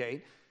to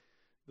indicate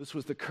this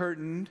was the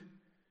curtain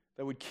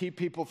that would keep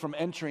people from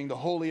entering the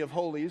Holy of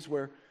Holies,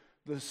 where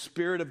the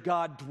Spirit of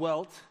God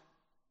dwelt.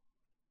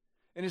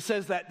 And it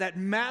says that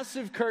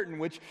massive curtain,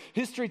 which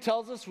history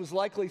tells us was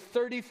likely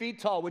 30 feet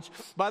tall, which,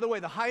 by the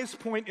way, the highest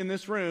point in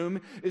this room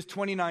is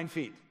 29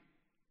 feet.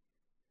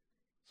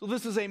 So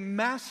this is a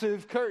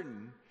massive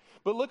curtain.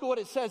 But look at what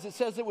it says. It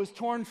says it was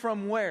torn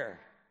from where?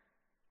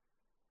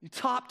 The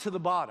top to the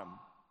bottom.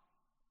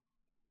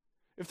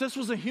 If this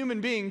was a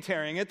human being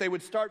tearing it, they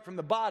would start from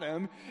the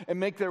bottom and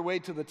make their way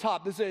to the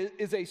top. This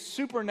is a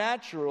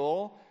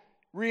supernatural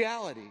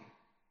reality.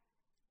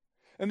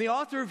 And the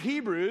author of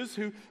Hebrews,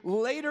 who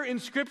later in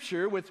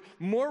Scripture, with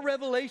more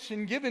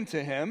revelation given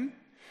to him,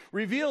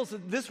 reveals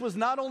that this was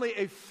not only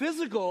a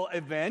physical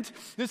event,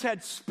 this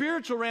had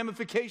spiritual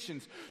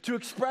ramifications to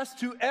express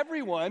to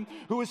everyone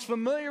who is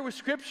familiar with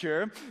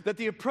Scripture that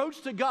the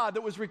approach to God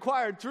that was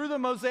required through the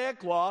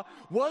Mosaic Law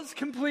was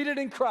completed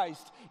in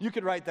Christ. You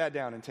could write that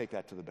down and take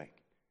that to the bank.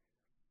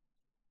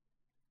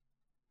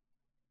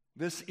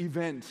 This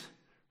event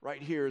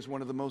right here is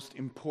one of the most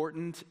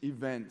important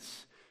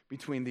events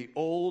between the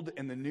Old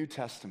and the New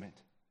Testament.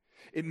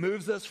 It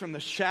moves us from the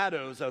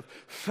shadows of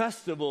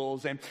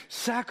festivals and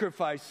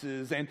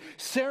sacrifices and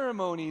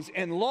ceremonies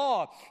and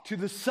law to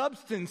the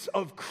substance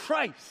of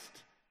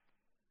Christ.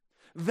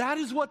 That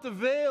is what the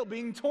veil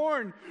being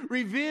torn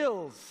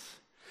reveals.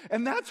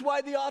 And that's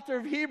why the author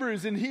of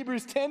Hebrews in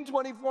Hebrews 10,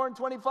 24 and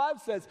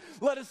 25 says,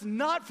 let us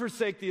not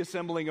forsake the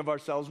assembling of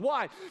ourselves.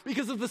 Why?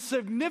 Because of the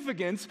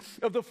significance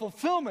of the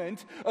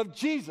fulfillment of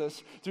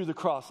Jesus through the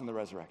cross and the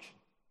resurrection.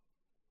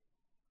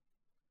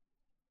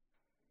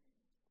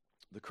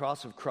 The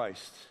cross of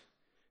Christ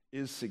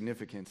is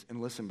significant. And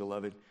listen,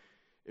 beloved,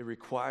 it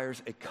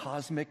requires a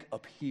cosmic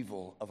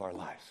upheaval of our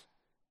lives.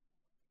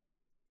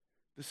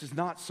 This is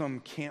not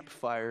some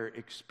campfire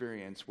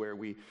experience where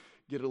we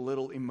get a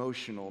little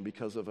emotional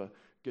because of a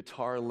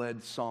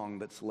guitar-led song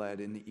that's led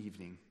in the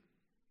evening.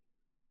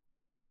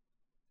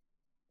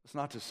 It's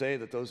not to say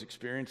that those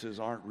experiences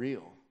aren't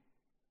real.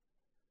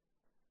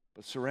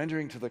 But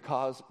surrendering to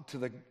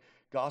the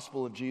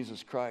gospel of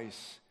Jesus Christ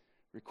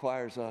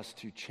requires us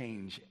to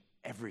change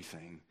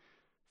everything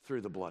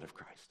through the blood of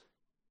Christ.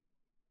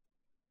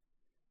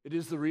 It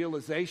is the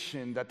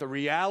realization that the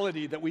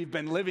reality that we've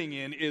been living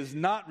in is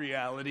not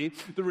reality.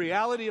 The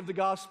reality of the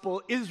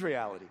gospel is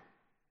reality.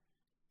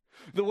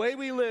 The way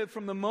we live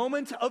from the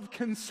moment of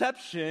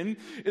conception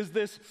is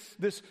this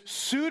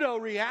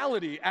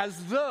pseudo-reality,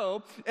 as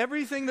though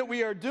everything that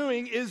we are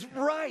doing is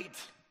right.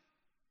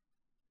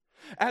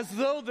 As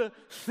though the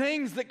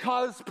things that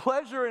cause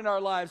pleasure in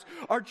our lives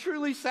are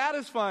truly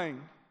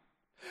satisfying.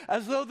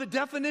 As though the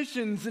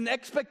definitions and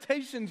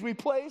expectations we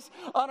place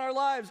on our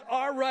lives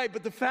are right.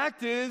 But the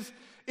fact is,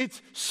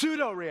 it's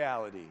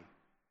pseudo-reality.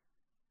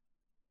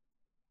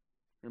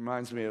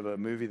 Reminds me of a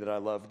movie that I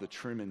love, The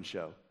Truman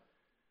Show.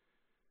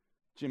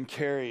 Jim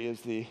Carrey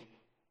is the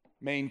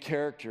main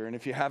character, and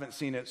if you haven't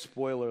seen it,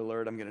 spoiler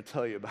alert, I'm going to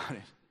tell you about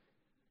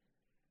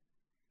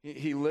it.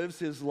 He lives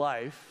his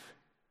life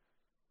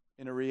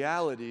in a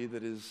reality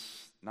that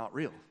is not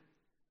real.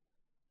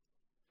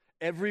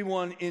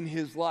 Everyone in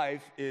his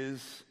life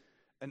is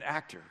an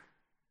actor.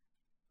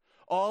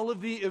 All of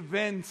the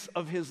events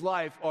of his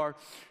life are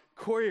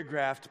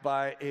choreographed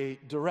by a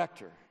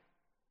director.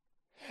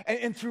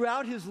 And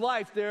throughout his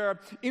life, there are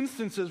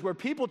instances where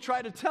people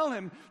try to tell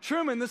him,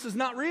 Truman, this is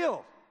not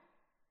real.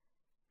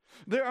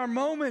 There are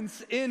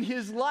moments in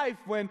his life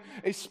when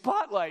a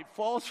spotlight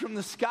falls from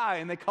the sky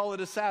and they call it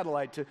a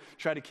satellite to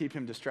try to keep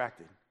him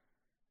distracted.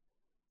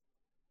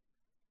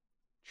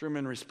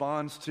 Truman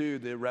responds to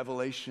the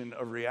revelation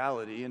of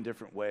reality in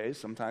different ways,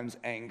 sometimes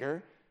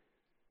anger,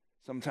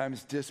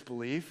 sometimes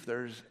disbelief.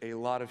 There's a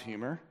lot of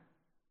humor.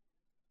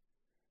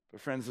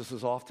 But friends, this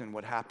is often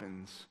what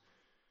happens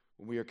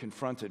when we are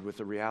confronted with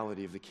the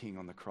reality of the King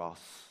on the cross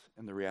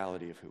and the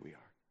reality of who we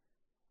are.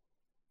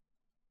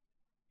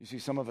 You see,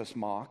 some of us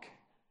mock.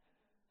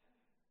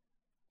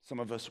 Some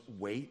of us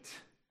wait.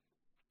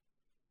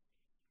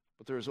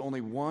 But there is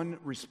only one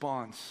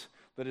response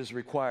that is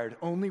required.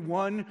 Only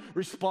one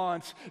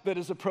response that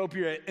is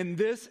appropriate. And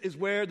this is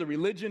where the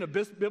religion of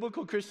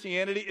biblical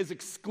Christianity is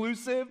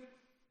exclusive.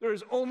 There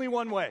is only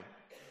one way.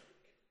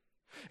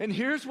 And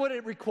here's what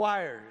it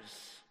requires.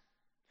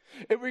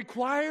 It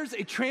requires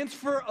a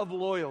transfer of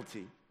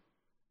loyalty.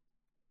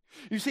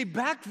 You see,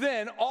 back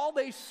then, all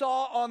they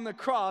saw on the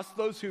cross,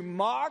 those who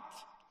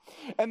mocked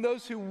and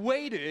those who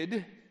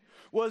waited,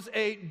 was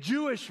a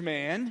Jewish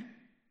man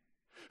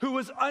who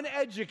was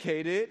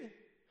uneducated,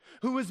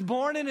 who was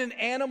born in an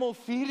animal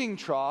feeding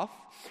trough,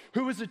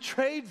 who was a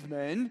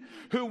tradesman,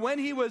 who when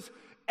he was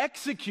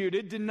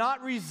executed did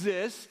not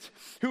resist,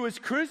 who was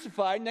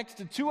crucified next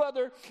to two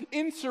other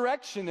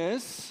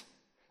insurrectionists.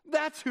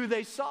 That's who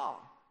they saw.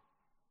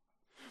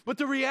 But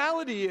the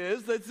reality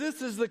is that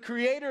this is the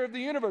creator of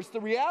the universe.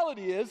 The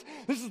reality is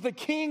this is the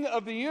king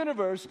of the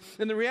universe.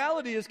 And the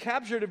reality is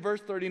captured in verse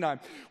 39.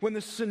 When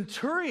the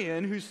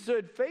centurion who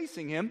stood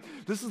facing him,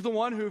 this is the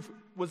one who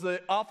was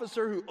the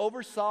officer who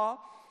oversaw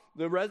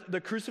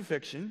the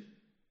crucifixion.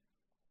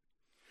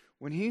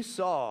 When he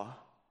saw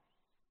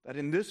that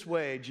in this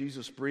way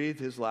Jesus breathed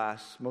his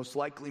last, most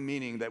likely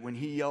meaning that when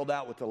he yelled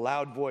out with a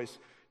loud voice,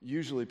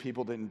 usually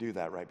people didn't do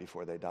that right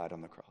before they died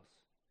on the cross.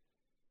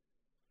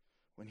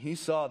 When he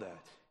saw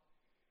that,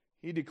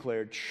 he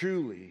declared,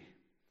 truly,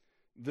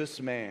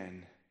 this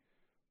man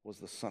was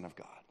the Son of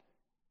God.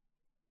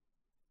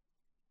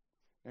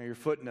 Now, your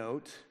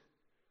footnote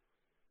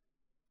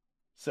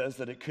says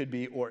that it could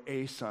be or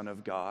a son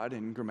of God,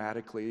 and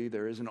grammatically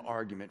there is an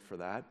argument for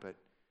that, but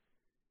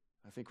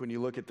I think when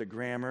you look at the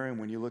grammar and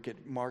when you look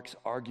at Mark's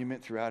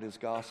argument throughout his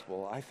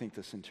gospel, I think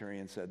the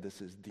centurion said this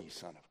is the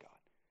Son of God.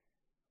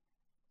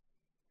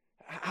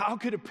 How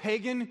could a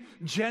pagan,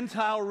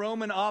 Gentile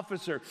Roman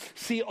officer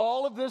see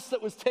all of this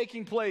that was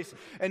taking place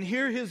and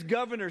hear his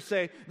governor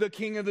say, the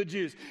King of the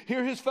Jews?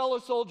 Hear his fellow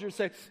soldiers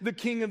say, the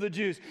King of the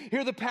Jews.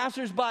 Hear the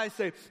passersby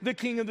say, the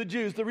King of the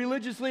Jews. The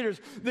religious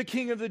leaders, the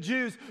King of the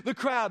Jews. The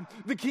crowd,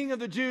 the King of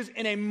the Jews,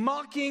 in a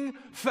mocking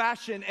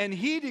fashion. And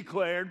he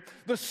declared,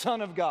 the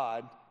Son of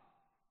God.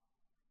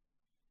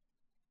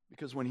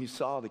 Because when he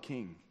saw the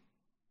King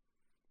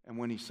and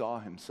when he saw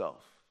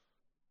himself,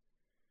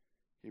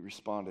 he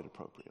responded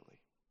appropriately.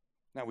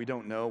 Now, we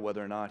don't know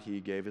whether or not he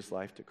gave his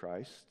life to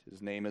Christ.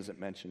 His name isn't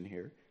mentioned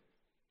here.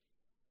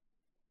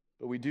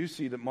 But we do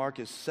see that Mark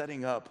is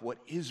setting up what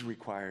is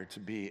required to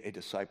be a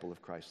disciple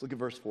of Christ. Look at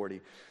verse 40.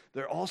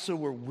 There also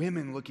were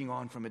women looking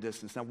on from a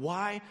distance. Now,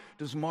 why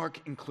does Mark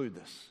include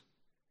this?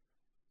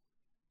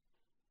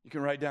 You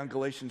can write down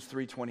Galatians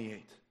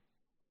 3:28.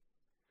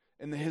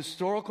 In the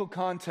historical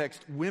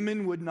context,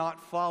 women would not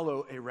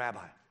follow a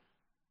rabbi.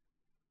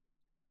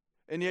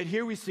 And yet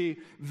here we see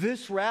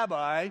this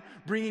rabbi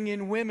bringing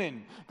in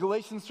women.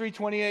 Galatians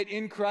 3:28,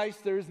 in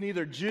Christ there is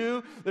neither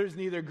Jew, there is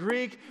neither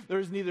Greek, there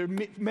is neither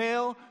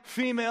male,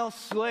 female,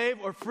 slave,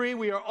 or free.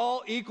 We are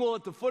all equal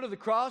at the foot of the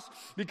cross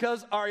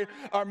because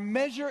our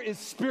measure is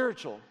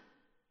spiritual.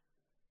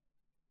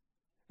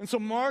 And so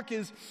Mark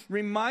is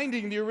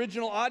reminding the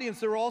original audience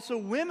there were also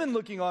women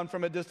looking on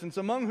from a distance,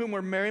 among whom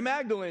were Mary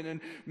Magdalene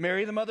and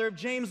Mary, the mother of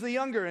James the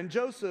Younger, and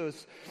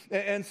Joseph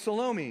and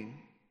Salome.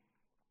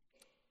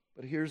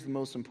 But here's the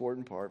most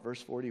important part,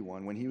 verse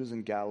 41. When he was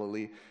in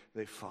Galilee,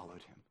 they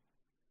followed him.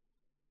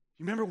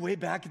 You remember way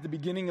back at the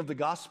beginning of the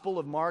Gospel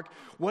of Mark,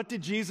 what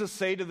did Jesus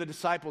say to the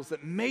disciples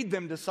that made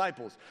them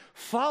disciples?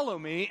 Follow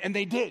me, and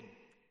they did.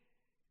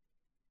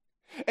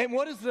 And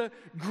what is the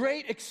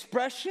great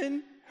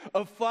expression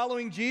of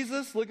following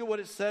Jesus? Look at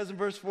what it says in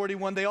verse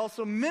 41. They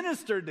also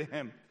ministered to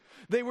him.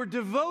 They were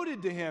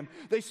devoted to him.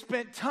 They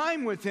spent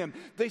time with him.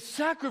 They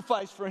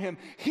sacrificed for him.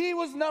 He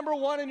was number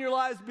one in your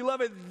lives,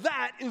 beloved.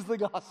 That is the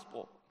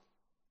gospel.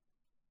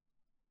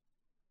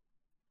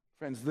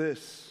 Friends,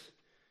 this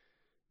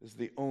is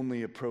the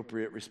only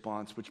appropriate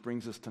response, which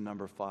brings us to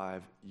number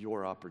 5,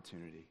 your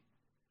opportunity.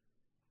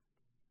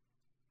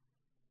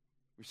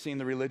 We've seen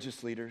the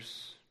religious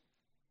leaders.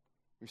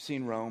 We've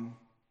seen Rome.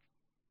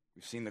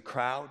 We've seen the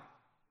crowd.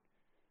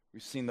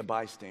 We've seen the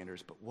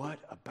bystanders. But what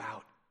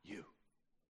about you?